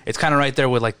 Right. It's kind of right there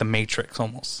with The Matrix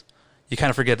almost. You kind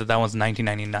of forget that one's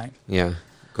 1999. Yeah,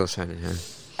 goes hand in hand.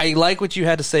 I like what you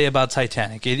had to say about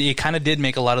Titanic. It kind of did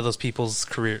make a lot of those people's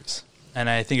careers. And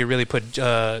I think it really put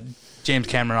James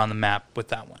Cameron on the map with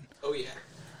that one. Oh, yeah.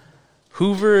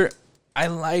 Hoover, I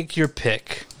like your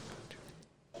pick.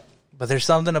 But there's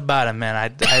something about it, man.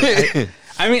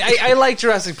 I like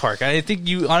Jurassic Park. I think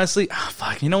you honestly...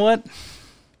 you know what?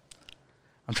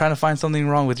 I'm trying to find something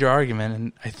wrong with your argument.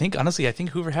 And I think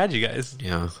Hoover had you guys.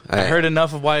 Yeah. I heard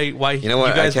enough of why You know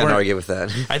what? you guys I can't weren't- argue with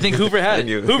that. I think Hoover had it.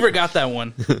 knew. Hoover got that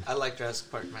one. I like Jurassic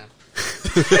Park, man.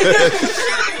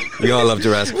 We all love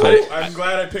Jurassic Park. I'm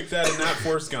glad I picked that and not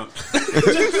Forrest Gump.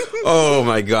 Oh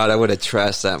my god, I would have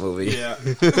trashed that movie. Yeah.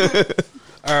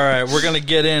 All right, we're going to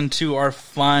get into our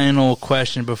final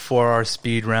question before our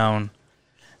speed round.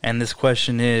 And this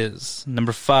question is,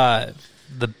 number 5,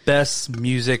 the best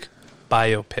music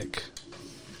biopic.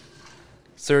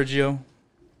 Sergio,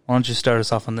 why don't you start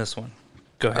us off on this one?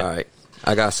 Go ahead. All right.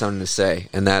 I got something to say,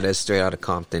 and that is Straight Outta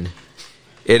Compton.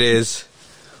 It is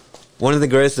one of the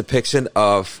greatest depictions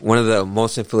of one of the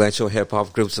most influential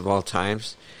hip-hop groups of all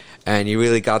times. And you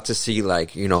really got to see,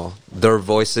 their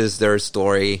voices, their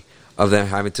story of them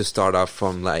having to start off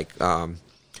from,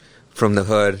 from the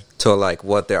hood to,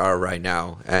 what they are right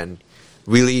now. And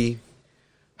really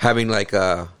having,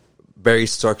 a very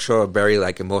structural, very,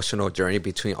 emotional journey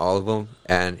between all of them.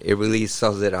 And it really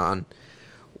sells it on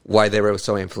why they were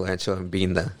so influential and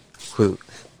being who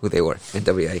they were in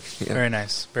WA. Yeah. Very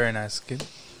nice. Very nice. Good.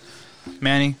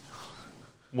 Manny,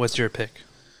 what's your pick?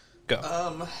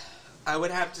 Go. I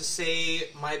would have to say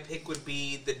my pick would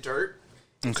be The Dirt.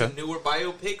 It's Okay. a newer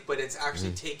biopic, but it's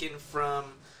actually taken from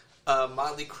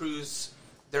Motley Crue's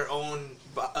their own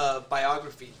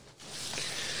biography.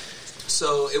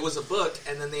 So it was a book,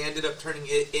 and then they ended up turning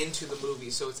it into the movie.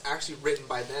 So it's actually written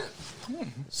by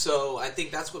them. So I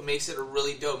think that's what makes it a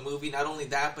really dope movie. Not only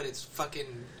that, but it's fucking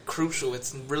crucial.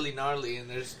 It's really gnarly, and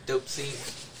there's dope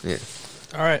scenes. Yeah.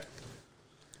 All right.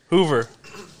 Hoover,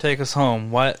 take us home.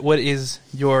 What is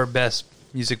your best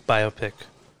music biopic?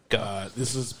 Go.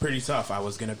 This was pretty tough. I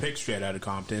was going to pick Straight Outta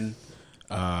Compton,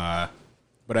 but I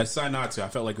decided not to. I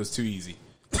felt like it was too easy.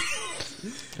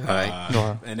 All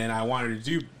right. And then I wanted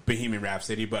to do Bohemian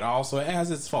Rhapsody, but also it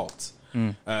has its faults.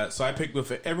 So I picked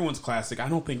with everyone's classic. I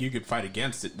don't think you could fight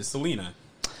against it. The Selena.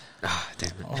 Ah, damn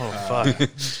it. Oh, fuck.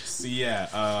 So yeah,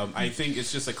 I think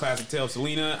it's just a classic tale of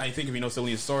Selena. I think if you know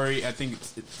Selena's story, I think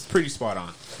it's pretty spot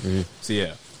on. So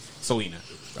yeah, Selena.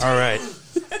 All right.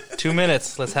 2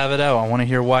 minutes. Let's have it out. I want to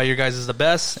hear why your guys is the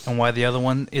best and why the other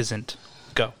one isn't.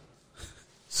 Go.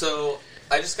 So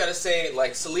I just gotta say,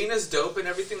 like, Selena's dope and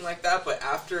everything like that, but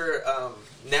after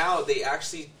now they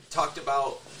actually talked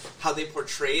about how they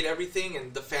portrayed everything,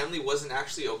 and the family wasn't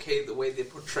actually okay the way they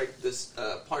portrayed this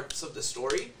parts of the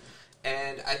story.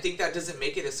 And I think that doesn't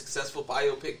make it a successful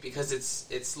biopic because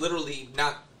it's literally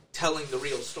not telling the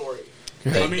real story.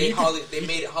 They made it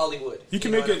Hollywood. You can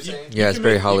make it. Yeah, it's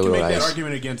very Hollywoodized. You can make that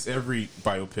argument against every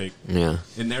biopic. Yeah,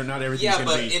 and they're not everything. Yeah,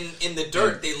 but in The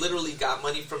Dirt, they literally got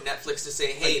money from Netflix to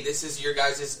say, "Hey, this is your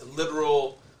guys'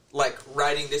 literal like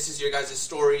writing. This is your guys'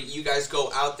 story. You guys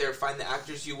go out there, find the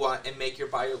actors you want, and make your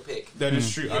biopic." That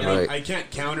is true. I mean, I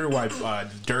can't counter why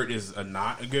Dirt is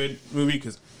not a good movie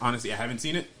because honestly, I haven't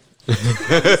seen it. So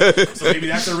maybe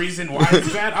that's the reason why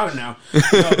it's bad. I don't know.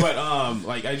 No, but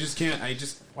like I just can't.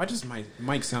 Why does my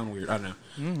mic sound weird? I don't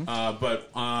know. But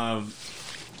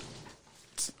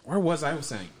where was I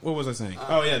saying? What was I saying?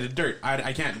 Oh yeah, The Dirt.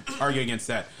 I can't argue against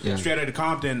that. Yeah. Straight Outta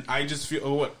Compton. I just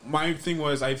feel what my thing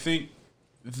was. I think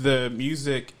the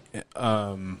music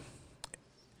kind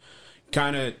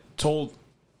of told.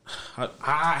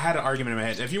 I had an argument in my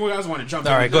head. If you guys want to jump,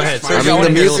 all right, go ahead. I mean,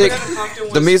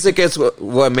 the music is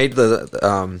what made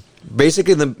the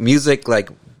basically the music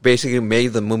basically made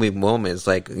the movie moments.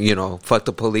 Like, you know, "Fuck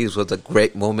the Police" was a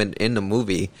great moment in the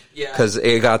movie because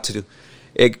it got to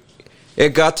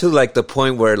like the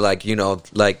point where, like, you know,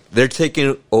 like they're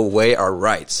taking away our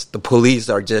rights. The police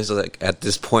are just like at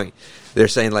this point they're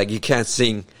saying like you can't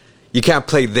sing, you can't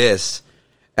play this,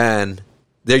 and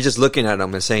they're just looking at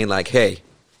them and saying like, hey.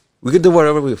 We can do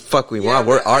whatever we want.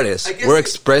 We're artists. We're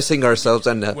expressing ourselves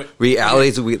and the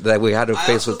realities that we had to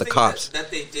face with the cops. That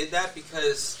they did that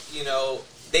because, you know,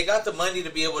 they got the money to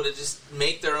be able to just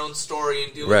make their own story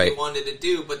and do what they wanted to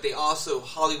do, but they also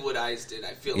Hollywoodized it,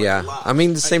 I feel like, a lot. I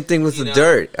mean, the same thing with The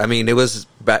Dirt. I mean, it was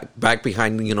back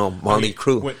behind, you know, Motley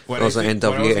Crue. What I was going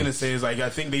to say is, like, I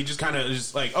think they just kind of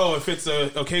just like, oh, if it's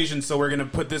an occasion, so we're going to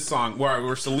put this song.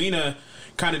 Where Selena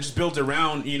kind of just built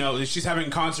around, you know, she's having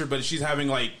a concert, but she's having,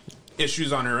 like,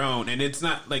 issues on her own, and it's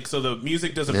not like, so the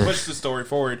music doesn't push the story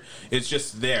forward, it's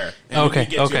just there. And okay.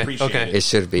 It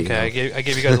should be. Okay, I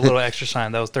gave you guys a little extra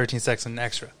sign. That was 13 seconds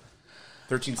extra.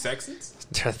 13 seconds?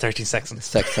 13 seconds.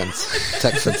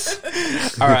 Seconds.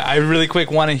 All right, I really quick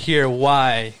want to hear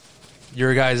why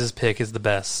your guys' pick is the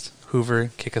best. Hoover,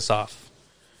 kick us off.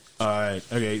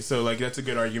 Okay, so like that's a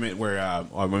good argument where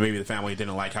or maybe the family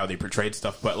didn't like how they portrayed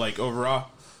stuff, but like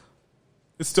overall,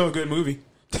 it's still a good movie.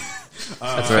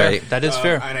 That's right. That is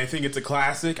fair. And I think it's a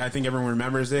classic. I think everyone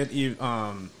remembers it.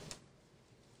 And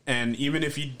even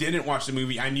if you didn't watch the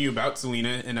movie, I knew about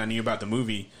Selena and I knew about the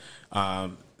movie.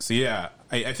 So yeah,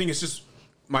 I think it's just,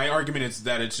 my argument is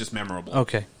that it's just memorable.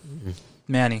 Okay.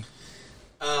 Manny.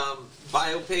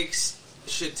 Biopics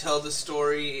should tell the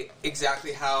story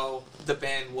exactly how the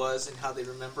band was and how they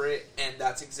remember it, and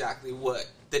that's exactly what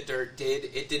The Dirt did.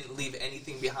 It didn't leave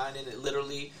anything behind, and it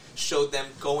literally showed them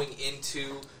going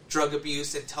into drug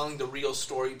abuse and telling the real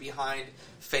story behind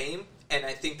fame, and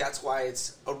I think that's why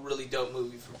it's a really dope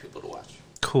movie for people to watch.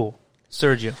 Cool.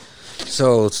 Sergio.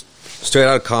 So, Straight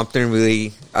Outta Compton,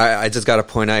 really, I just got to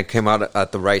point out, it came out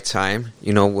at the right time,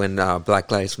 you know, when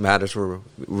Black Lives Matter were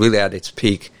really at its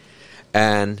peak.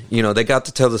 And, you know, they got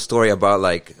to tell the story about,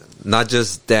 like, not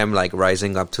just them, like,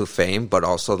 rising up to fame, but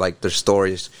also, like, their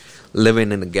stories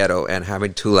living in the ghetto and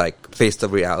having to, like, face the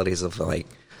realities of, like,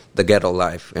 the ghetto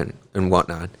life and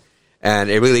whatnot.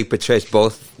 And it really portrays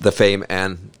both the fame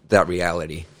and that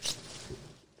reality.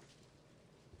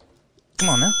 Come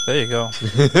on, man. There you go.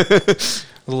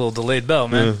 A little delayed bell,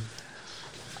 man. Yeah.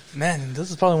 Man, this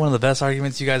is probably one of the best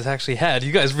arguments you guys actually had.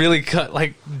 You guys really cut,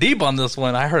 like, deep on this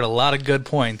one. I heard a lot of good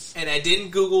points. And I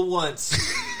didn't Google once.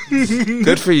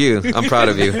 Good for you. I'm proud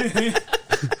of you.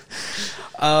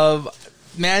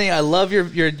 Manny, I love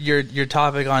your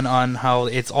topic on how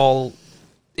it's all...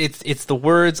 It's the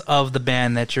words of the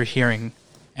band that you're hearing,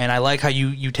 and I like how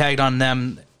you tagged on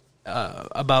them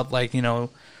about, like, you know,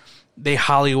 they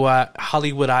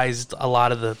Hollywoodized a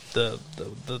lot of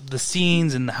the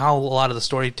scenes and how a lot of the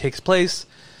story takes place.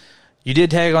 You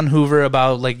did tag on Hoover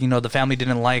about, like, you know, the family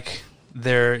didn't like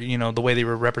their, you know, the way they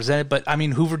were represented, but I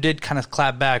mean, Hoover did kind of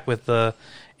clap back with it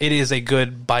is a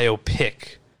good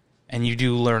biopic, and you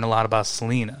do learn a lot about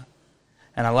Selena.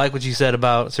 And I like what you said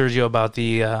about Sergio about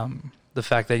the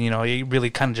fact that, you know, he really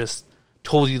kind of just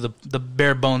told you the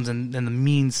bare bones and the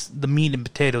meat and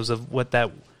potatoes of what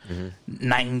that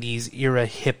 90s era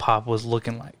hip hop was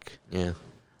looking like. Yeah.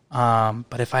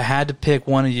 But if I had to pick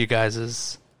one of you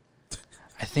guys',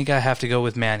 I think I have to go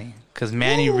with Manny, because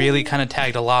Manny really kind of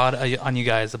tagged a lot on you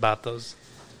guys about those.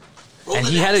 And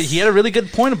he had a really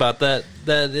good point about that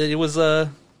it was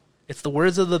it's the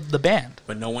words of the band.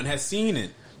 But no one has seen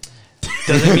it.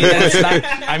 Doesn't mean that it's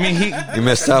not. I mean, You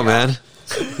missed out, man.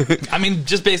 I mean,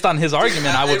 just based on his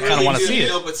argument, I would kind of want to see it.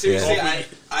 No, but seriously, Yeah.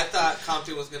 I thought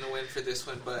Compton was going to win for this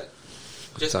one, but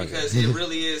just because it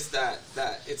really is that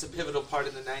it's a pivotal part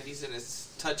in the 90s and it's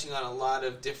touching on a lot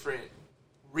of different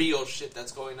real shit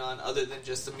that's going on other than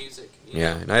just the music.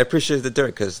 Yeah, and I appreciate the dirt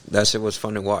because that shit was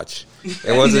fun to watch. It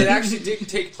It actually did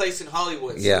take place in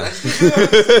Hollywood. So Yeah.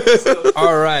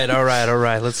 All right.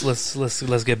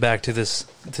 Let's get back to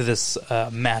this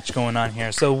match going on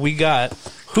here. So we got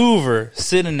Hoover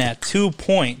sitting at 2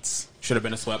 points. Should have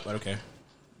been a sweep, but okay.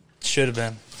 Should have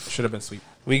been. Should have been sweep.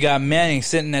 We got Manny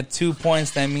sitting at 2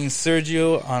 points. That means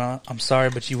Sergio. I'm sorry,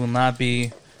 but you will not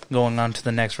be going on to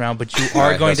the next round. But you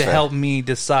are going to help me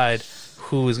decide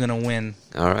who is going to win.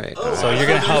 All right. So you're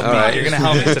going to help me. right. You're going to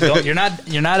help me. So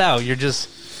you're not out. You're just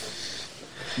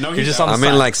No, You're just on the I'm side.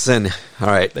 in like sin. All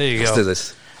right. There you Let's go. do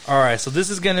this. All right, so this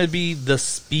is going to be the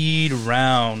speed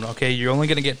round. Okay, you're only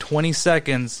going to get 20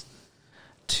 seconds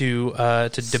to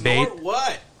debate. Snort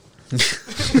what?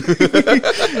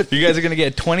 You guys are going to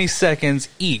get 20 seconds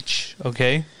each.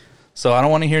 Okay, so I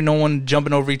don't want to hear no one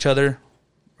jumping over each other,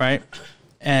 right?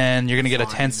 And you're going to get a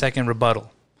 10-second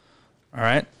rebuttal. All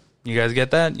right, you guys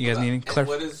get that? You guys need to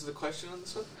clarify. What is the question on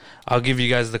this one? I'll give you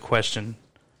guys the question.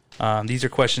 These are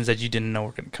questions that you didn't know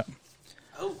were going to come.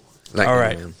 Oh, Like, All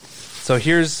right. man. So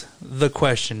here's the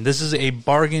question. This is a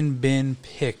bargain bin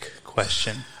pick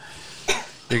question.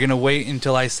 You're going to wait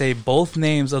until I say both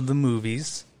names of the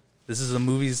movies. This is the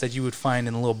movies that you would find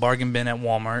in a little bargain bin at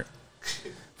Walmart.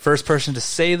 First person to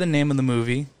say the name of the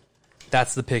movie,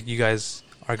 that's the pick you guys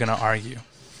are going to argue.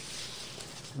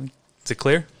 Is it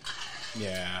clear?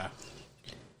 Yeah.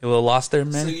 You a little lost there,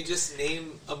 man? so you just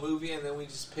name a movie and then we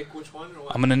just pick which one or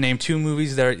what? I'm going to name two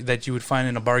movies that you would find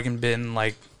in a bargain bin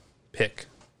like pick.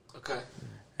 Okay.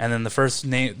 And then the first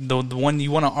name, the one you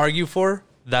want to argue for,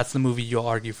 that's the movie you'll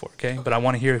argue for, okay? But I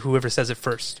want to hear whoever says it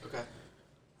first. Okay.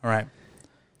 All right.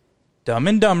 Dumb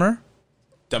and Dumber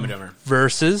Dumb and Dumber.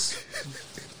 versus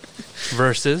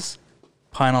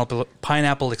Pineapple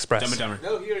Express. Dumb and Dumber.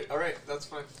 No, here. All right, that's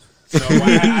fine. So I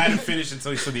hadn't finished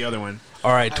until you said the other one.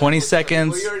 All right, 20 Well,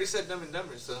 seconds. you already said Dumb and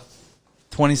Dumber, so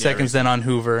 20 Yeah, seconds then on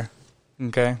Hoover.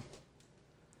 Okay?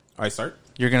 I start.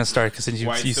 You're going to start because you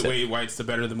Why said... why it's the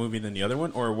better the movie than the other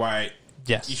one, or why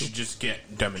Yes. you should just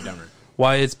get Dumb and Dumber.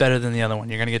 Why it's better than the other one.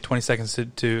 You're going to get 20 seconds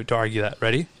to argue that.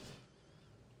 Ready?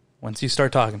 Once you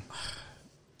start talking.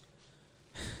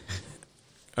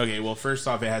 Okay, well, first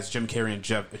off, it has Jim Carrey and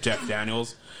Jeff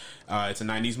Daniels. It's a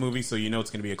 90s movie, so you know it's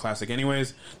going to be a classic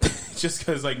anyways. Just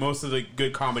because like most of the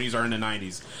good comedies are in the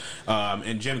 90s.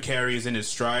 And Jim Carrey is in his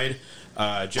stride.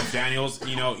 Jeff Daniels,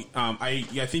 I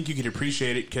think you could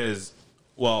appreciate it because,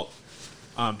 well,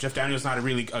 Jeff Daniels is not a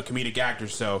comedic actor,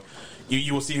 so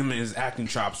you will see him in his acting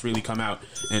chops really come out.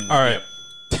 And All right.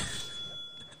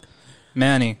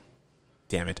 Manny,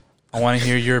 damn it. I want to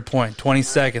hear your point. 20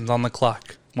 seconds on the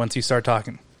clock once you start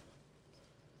talking.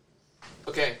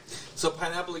 okay. So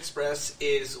Pineapple Express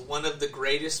is one of the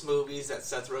greatest movies that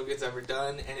Seth Rogen's ever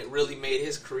done, and it really made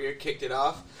his career, kicked it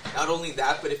off. Not only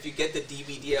that, but if you get the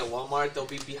DVD at Walmart, there'll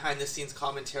be behind-the-scenes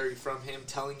commentary from him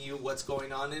telling you what's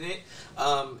going on in it.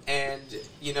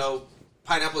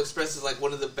 Pineapple Express is like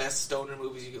one of the best stoner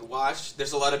movies you could watch.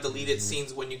 There's a lot of deleted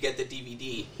scenes when you get the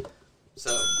DVD. So,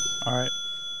 All right.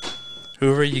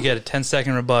 Hoover, you get a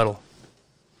 10-second rebuttal.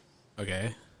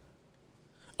 Okay.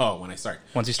 Oh, when I start.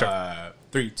 Once you start.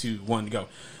 3, 2, 1, go.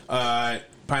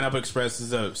 Pineapple Express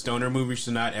is a stoner movie,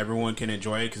 so not everyone can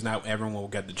enjoy it because not everyone will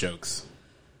get the jokes.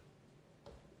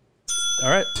 All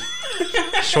right.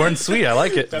 Short and sweet. I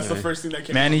like it. That's the first thing that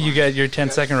came Manny, to my you mind. get your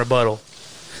 10-second rebuttal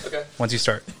okay. once you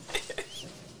start.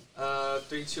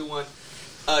 3, 2, 1.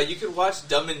 You could watch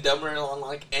Dumb and Dumber on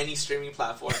like any streaming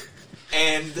platform.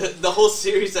 And the whole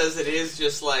series as it is,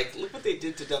 just like, look what they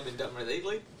did to Dumb and Dumber. They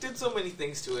like did so many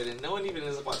things to it, and no one even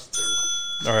has watched the third one.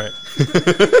 All right.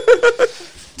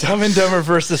 Dumb and Dumber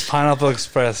versus Pineapple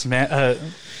Express. Man,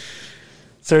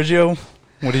 Sergio,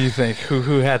 what do you think?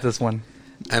 Who had this one?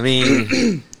 I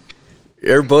mean,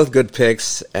 you're both good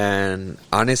picks, and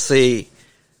honestly,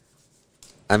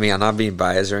 I mean, I'm not being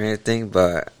biased or anything,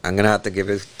 but I'm gonna have to give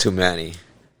it to Manny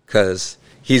because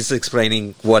he's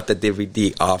explaining what the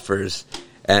DVD offers,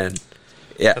 and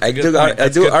yeah, That's a I good do. point. I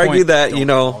That's a do good argue point. that Don't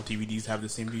all DVDs have the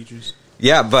same features?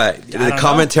 yeah, but I the don't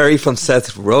commentary from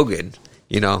Seth Rogen,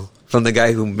 from the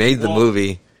guy who made the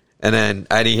movie, and then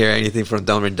I didn't hear anything from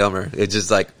Dumb and Dumber. It's just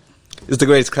like it's the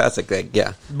greatest classic. Like,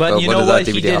 yeah, But you know does what?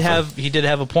 that He DVD did offer?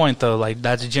 have a point though. Like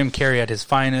that's Jim Carrey at his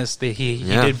finest. He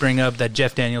Yeah. did bring up that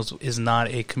Jeff Daniels is not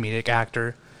a comedic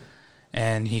actor,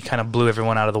 and he kind of blew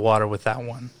everyone out of the water with that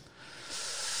one.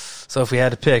 So if we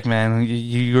had to pick, man,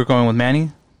 you were going with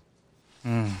Manny?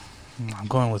 I'm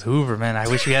going with Hoover, man. I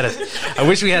wish we had a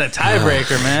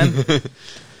tiebreaker, man.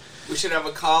 We should have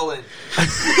a call-in.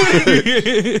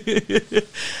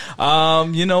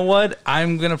 You know what?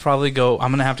 I'm gonna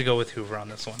have to go with Hoover on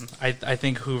this one. I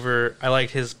think Hoover. I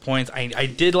liked his points. I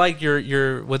did like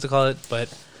your what's it called? But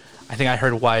I think I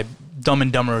heard why Dumb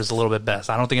and Dumber is a little bit best.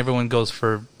 I don't think everyone goes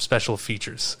for special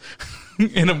features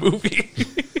in a movie.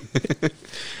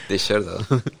 They should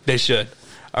though. They should.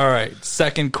 All right.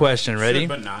 Second question. Ready? Should,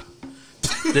 but not.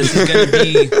 This is going to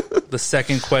be the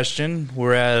second question.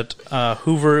 We're at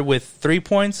Hoover with 3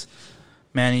 points.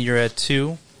 Manny, you're at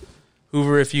 2.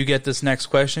 Hoover, if you get this next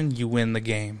question, you win the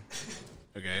game.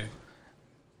 Okay.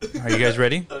 Are you guys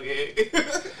ready? Okay.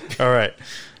 All right.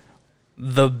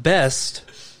 The best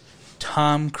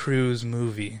Tom Cruise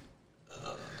movie.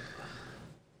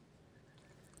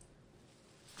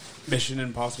 Mission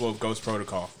Impossible Ghost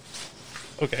Protocol.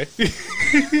 Okay.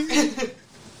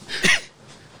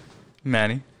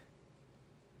 Manny.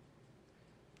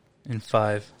 In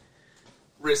 5.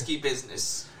 Risky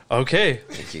Business. Okay.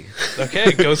 Thank you.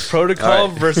 Okay, Ghost Protocol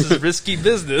Right. versus Risky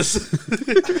Business.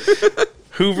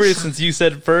 Hoover, since you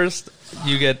said first,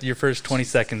 you get your first 20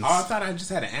 seconds. Oh, I thought I just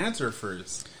had to answer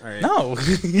first. All right. No,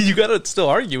 you gotta still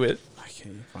argue it. Okay,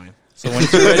 fine. So when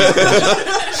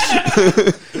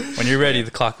you're ready, the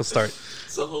clock will start.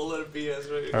 It's a whole lot of BS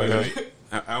right All here. right. Wait.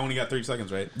 I only got 30 seconds,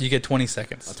 right? You get 20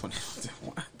 seconds. 20.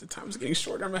 The time's getting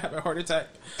shorter. I'm gonna have a heart attack.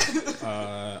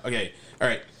 Okay. All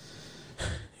right.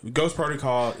 Ghost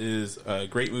Protocol is a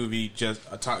great movie, just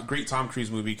a great Tom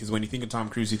Cruise movie. Because when you think of Tom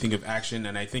Cruise, you think of action,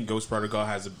 and I think Ghost Protocol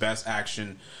has the best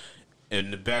action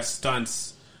and the best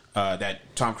stunts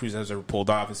that Tom Cruise has ever pulled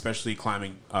off, especially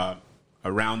climbing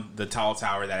around the tall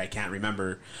tower that I can't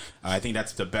remember. I think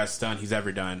that's the best stunt he's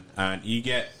ever done. You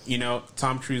get,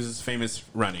 Tom Cruise's famous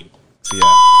running. So yeah.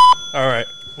 All right.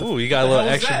 Ooh, you got a little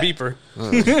hell was extra that? beeper.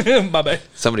 My bad.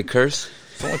 Somebody curse?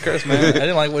 Someone cursed, man. I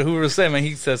didn't like what Hoover was saying, man.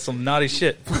 He said some naughty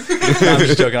shit. No,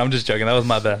 I'm just joking. That was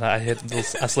my bad. I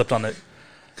slipped on it.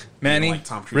 Manny, like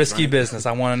Tom Cruise Risky running. Business.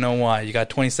 I want to know why. You got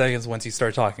 20 seconds once you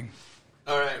start talking.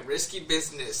 All right, Risky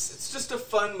Business. It's just a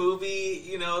fun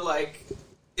movie, like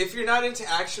if you're not into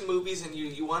action movies and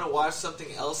you want to watch something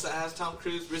else that has Tom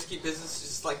Cruise, Risky Business is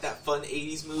just like that fun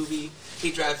 80s movie.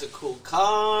 He drives a cool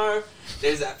car.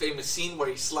 There's that famous scene where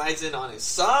he slides in on his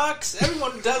socks.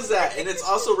 Everyone does that, and it's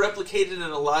also replicated in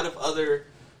a lot of other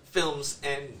films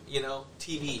and,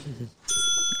 TV.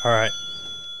 All right.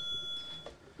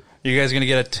 You guys are going to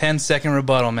get a 10-second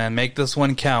rebuttal, man. Make this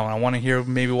one count. I want to hear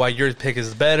maybe why your pick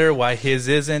is better, why his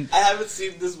isn't. I haven't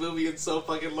seen this movie in so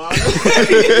fucking long.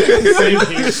 Same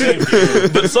here.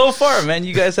 But so far, man,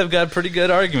 you guys have got pretty good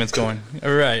arguments going.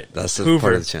 All right. That's the Hoover,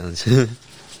 part of the challenge.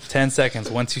 10 seconds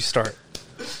once you start.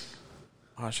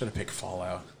 Oh, I should have picked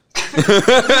Fallout.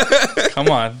 Come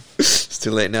on. It's too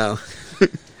late now.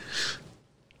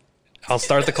 I'll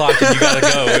start the clock and you got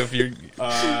to go if you're...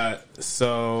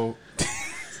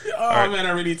 Man, I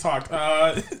already talked.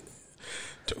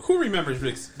 Who remembers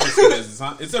Risky Business?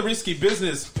 Huh? It's a risky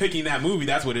business picking that movie.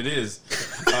 That's what it is.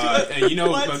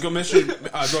 And Mission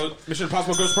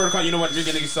Impossible Ghost Protocol. You know what you're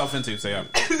getting yourself into. So yeah.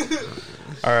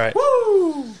 All right.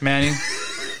 Woo! Manny.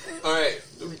 All right.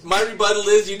 My rebuttal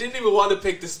is you didn't even want to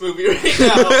pick this movie right now.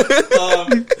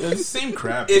 It's the same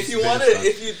crap. If you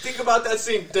think about that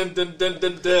scene, dun, dun, dun,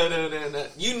 dun, dun, dun, dun, dun,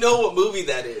 you know what movie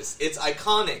that is. It's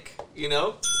iconic.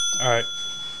 All right.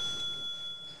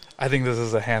 I think this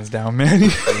is a hands down, man.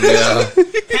 Yeah.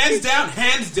 hands down,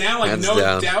 like Hands no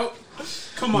down. doubt.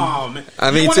 Come on, man. I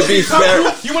mean, You to wanna be see-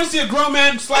 fair- you want to see a grown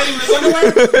man sliding in his underwear?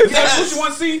 Is that what you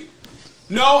want to see?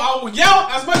 No, I'll yell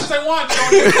as much as I want.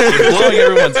 You're blowing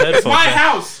everyone's It's headphones. my man.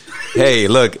 house. Hey,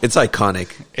 look, it's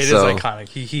iconic. It is So, iconic.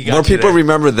 He got More you people there.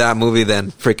 remember that movie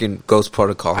than freaking Ghost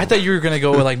Protocol. I thought you were going to go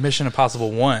with like Mission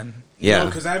Impossible 1. Yeah.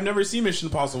 because I've never seen Mission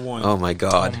Impossible 1. Oh my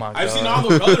god. Oh my God. I've seen all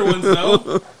the other ones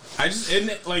though.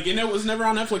 It was never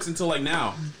on Netflix until like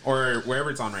now or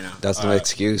wherever it's on right now. That's no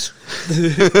excuse.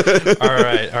 All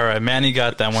right. Manny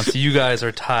got that one. So you guys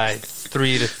are tied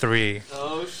 3-3.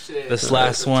 Oh shit! This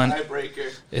last one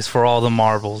tiebreaker. is for all the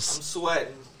marbles. I'm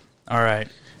sweating. All right.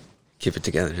 Keep it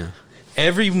together now.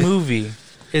 Every movie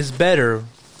is better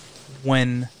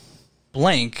when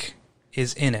blank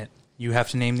is in it. You have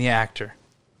to name the actor.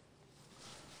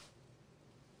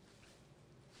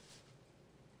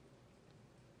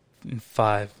 In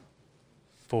 5,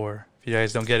 4. If you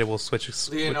guys don't get it, we'll switch.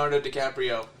 Leonardo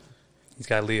DiCaprio. He's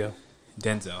got Leo.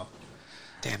 Denzel.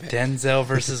 Damn it. Denzel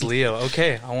versus Leo.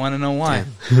 Okay, I want to know why.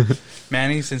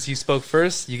 Manny, since you spoke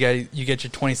first, you get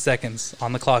your 20 seconds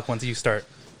on the clock once you start.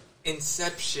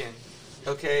 Inception.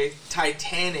 Okay,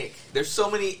 Titanic. There's so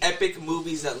many epic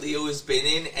movies that Leo has been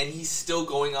in, and he's still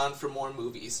going on for more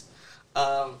movies.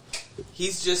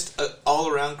 He's just an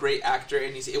all-around great actor,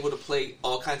 and he's able to play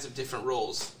all kinds of different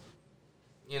roles.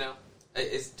 You know?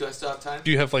 Do I still have time?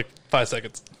 You have like 5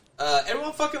 seconds.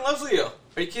 Everyone fucking loves Leo.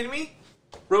 Are you kidding me?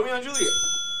 Romeo and Juliet.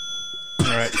 All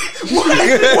right.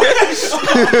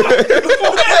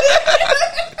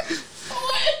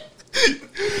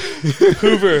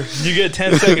 Hoover, you get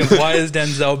 10 seconds. Why is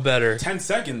Denzel better? 10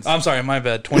 seconds. I'm sorry, my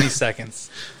bad. 20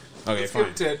 seconds. Okay, Let's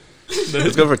fine. give him 10.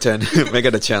 Let's go for 10. Make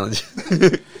it a challenge.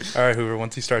 All right, Hoover,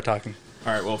 once you start talking.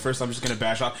 All right, well, first I'm just going to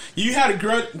bash off. You had a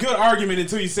good argument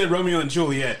until you said Romeo and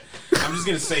Juliet. I'm just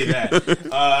going to say that.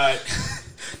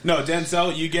 No,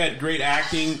 Denzel, you get great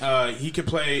acting. He could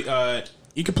play.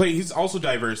 He's also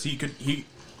diverse.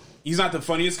 He's not the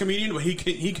funniest comedian, but he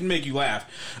can make you laugh.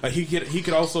 He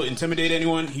could also intimidate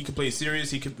anyone. He could play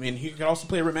serious. He could also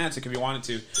play romantic if he wanted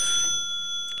to.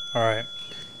 All right.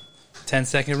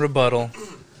 10-second rebuttal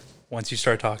once you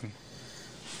start talking.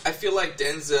 I feel like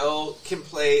Denzel can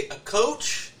play a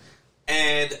coach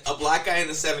and a black guy in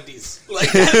the 70s.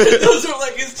 Like those are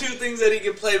like his two things that he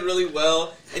can play really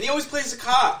well. And he always plays a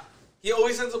cop. He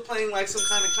always ends up playing like some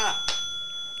kind of cop.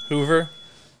 Hoover,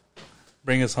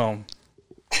 bring us home.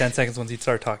 10 seconds once you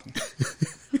start talking.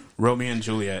 Romeo and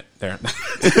Juliet. There.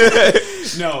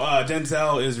 No,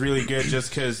 Denzel is really good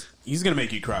just because he's gonna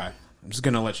make you cry. I'm just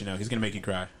gonna let you know he's gonna make you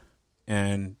cry.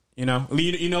 And you know,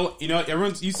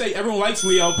 everyone likes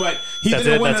Leo, but he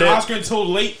didn't win an Oscar until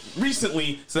late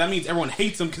recently. So that means everyone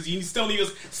hates him because he still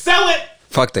needs to sell it.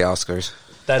 Fuck the Oscars.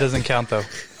 That doesn't count though.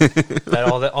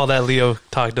 all that Leo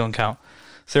talk don't count.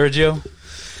 Sergio,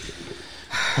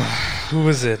 who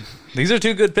was it? These are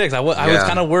two good picks. I was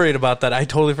kind of worried about that. I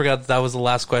totally forgot that was the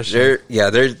last question.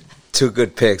 They're two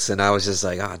good picks, and I was just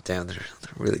like, oh, damn, they're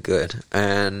really good.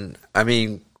 And, I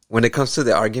mean, when it comes to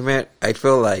the argument, I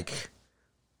feel like,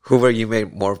 Hoover, you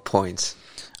made more points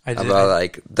about,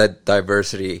 like, the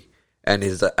diversity and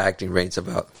his acting range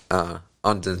about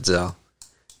on Denzel.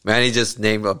 Man, he just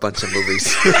named a bunch of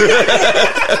movies.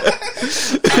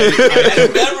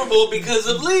 And memorable because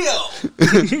of Leo.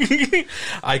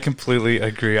 I completely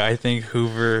agree. I think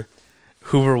Hoover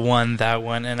won that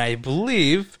one, and I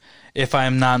believe, if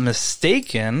I'm not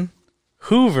mistaken,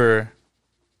 Hoover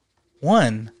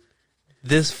won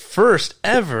this first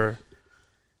ever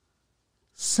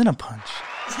Cinepunch.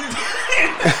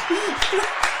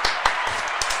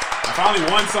 I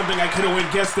finally won something I could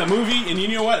have guessed the movie, and you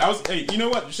know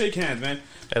what? Shake hands, man.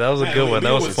 Yeah, that was a good one.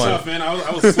 That was fun. Tough, man. I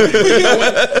was sweating.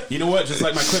 But you know what? Just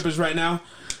like my Clippers right now,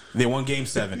 they won Game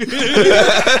 7.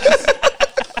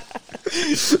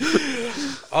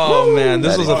 Oh man,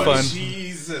 this was a fun.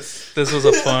 Jesus, this was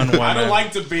a fun one. I don't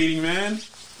like debating, man.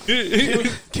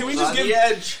 Can we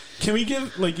just Can we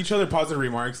give like each other positive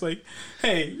remarks? Like,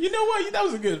 hey, you know what? That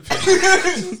was a good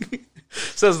pick.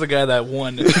 Says the guy that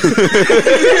won. I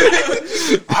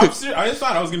just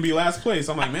thought I was going to be last place.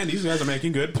 I'm like, man, these guys are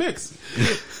making good picks.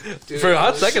 Dude, for a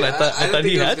hot second, I thought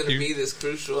he had to. it was going to be this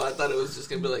crucial. I thought it was just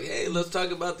going to be like, hey, let's talk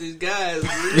about these guys.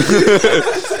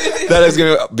 That is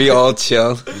going to be all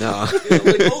chill. No.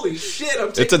 Like, holy shit,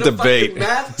 I'm taking It's a debate.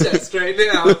 math test right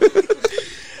now.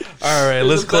 All right,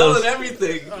 let's close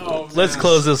everything. Let's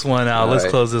close this one out. All Let's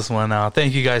right. close this one out.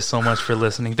 Thank you guys so much for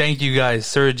listening. Thank you guys,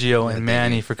 Sergio and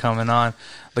Manny, for coming on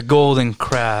the Golden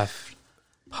Craft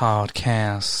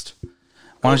podcast.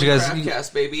 Why don't you guys,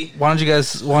 Craftcast, baby. why don't you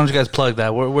guys plug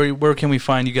that? Where can we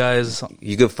find you guys?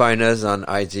 You could find us on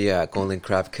IG at Golden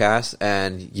Craft Cast,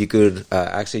 and you could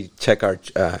actually check our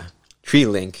tree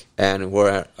link, and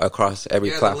we're across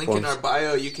every platform. The link in our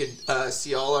bio, you can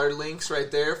see all our links right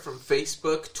there from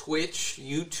Facebook, Twitch,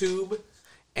 YouTube,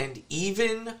 and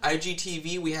even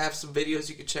IGTV. We have some videos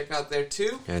you can check out there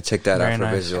too. Yeah, check that Very out for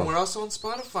nice. visual. And we're also on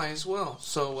Spotify as well.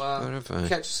 So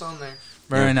catch us on there.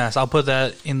 Very nice. I'll put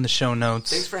that in the show notes.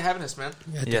 Thanks for having us, man.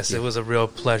 Yes, it was a real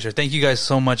pleasure. Thank you guys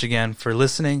so much again for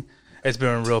listening. It's been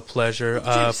a real pleasure.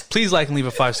 Please like and leave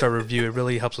a 5-star review. It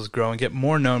really helps us grow and get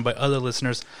more known by other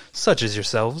listeners such as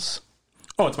yourselves.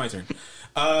 Oh, it's my turn.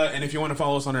 And if you want to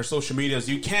follow us on our social medias,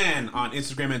 you can on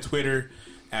Instagram and Twitter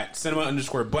at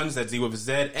cinema_buns, that's Z with a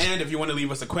Z. And if you want to leave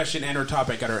us a question and or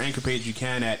topic at our Anchor page, you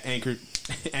can at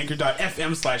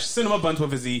anchor.fm/cinemabuns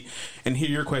with a Z and hear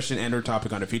your question and or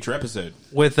topic on a future episode.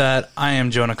 With that, I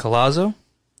am Jonah Colazzo.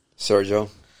 Sergio.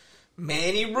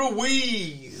 Manny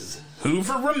Ruiz.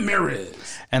 Hoover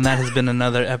Ramirez. And that has been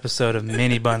another episode of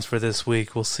Mini-Bunz for this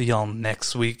week. We'll see y'all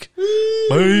next week.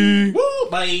 Bye. Woo,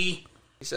 bye.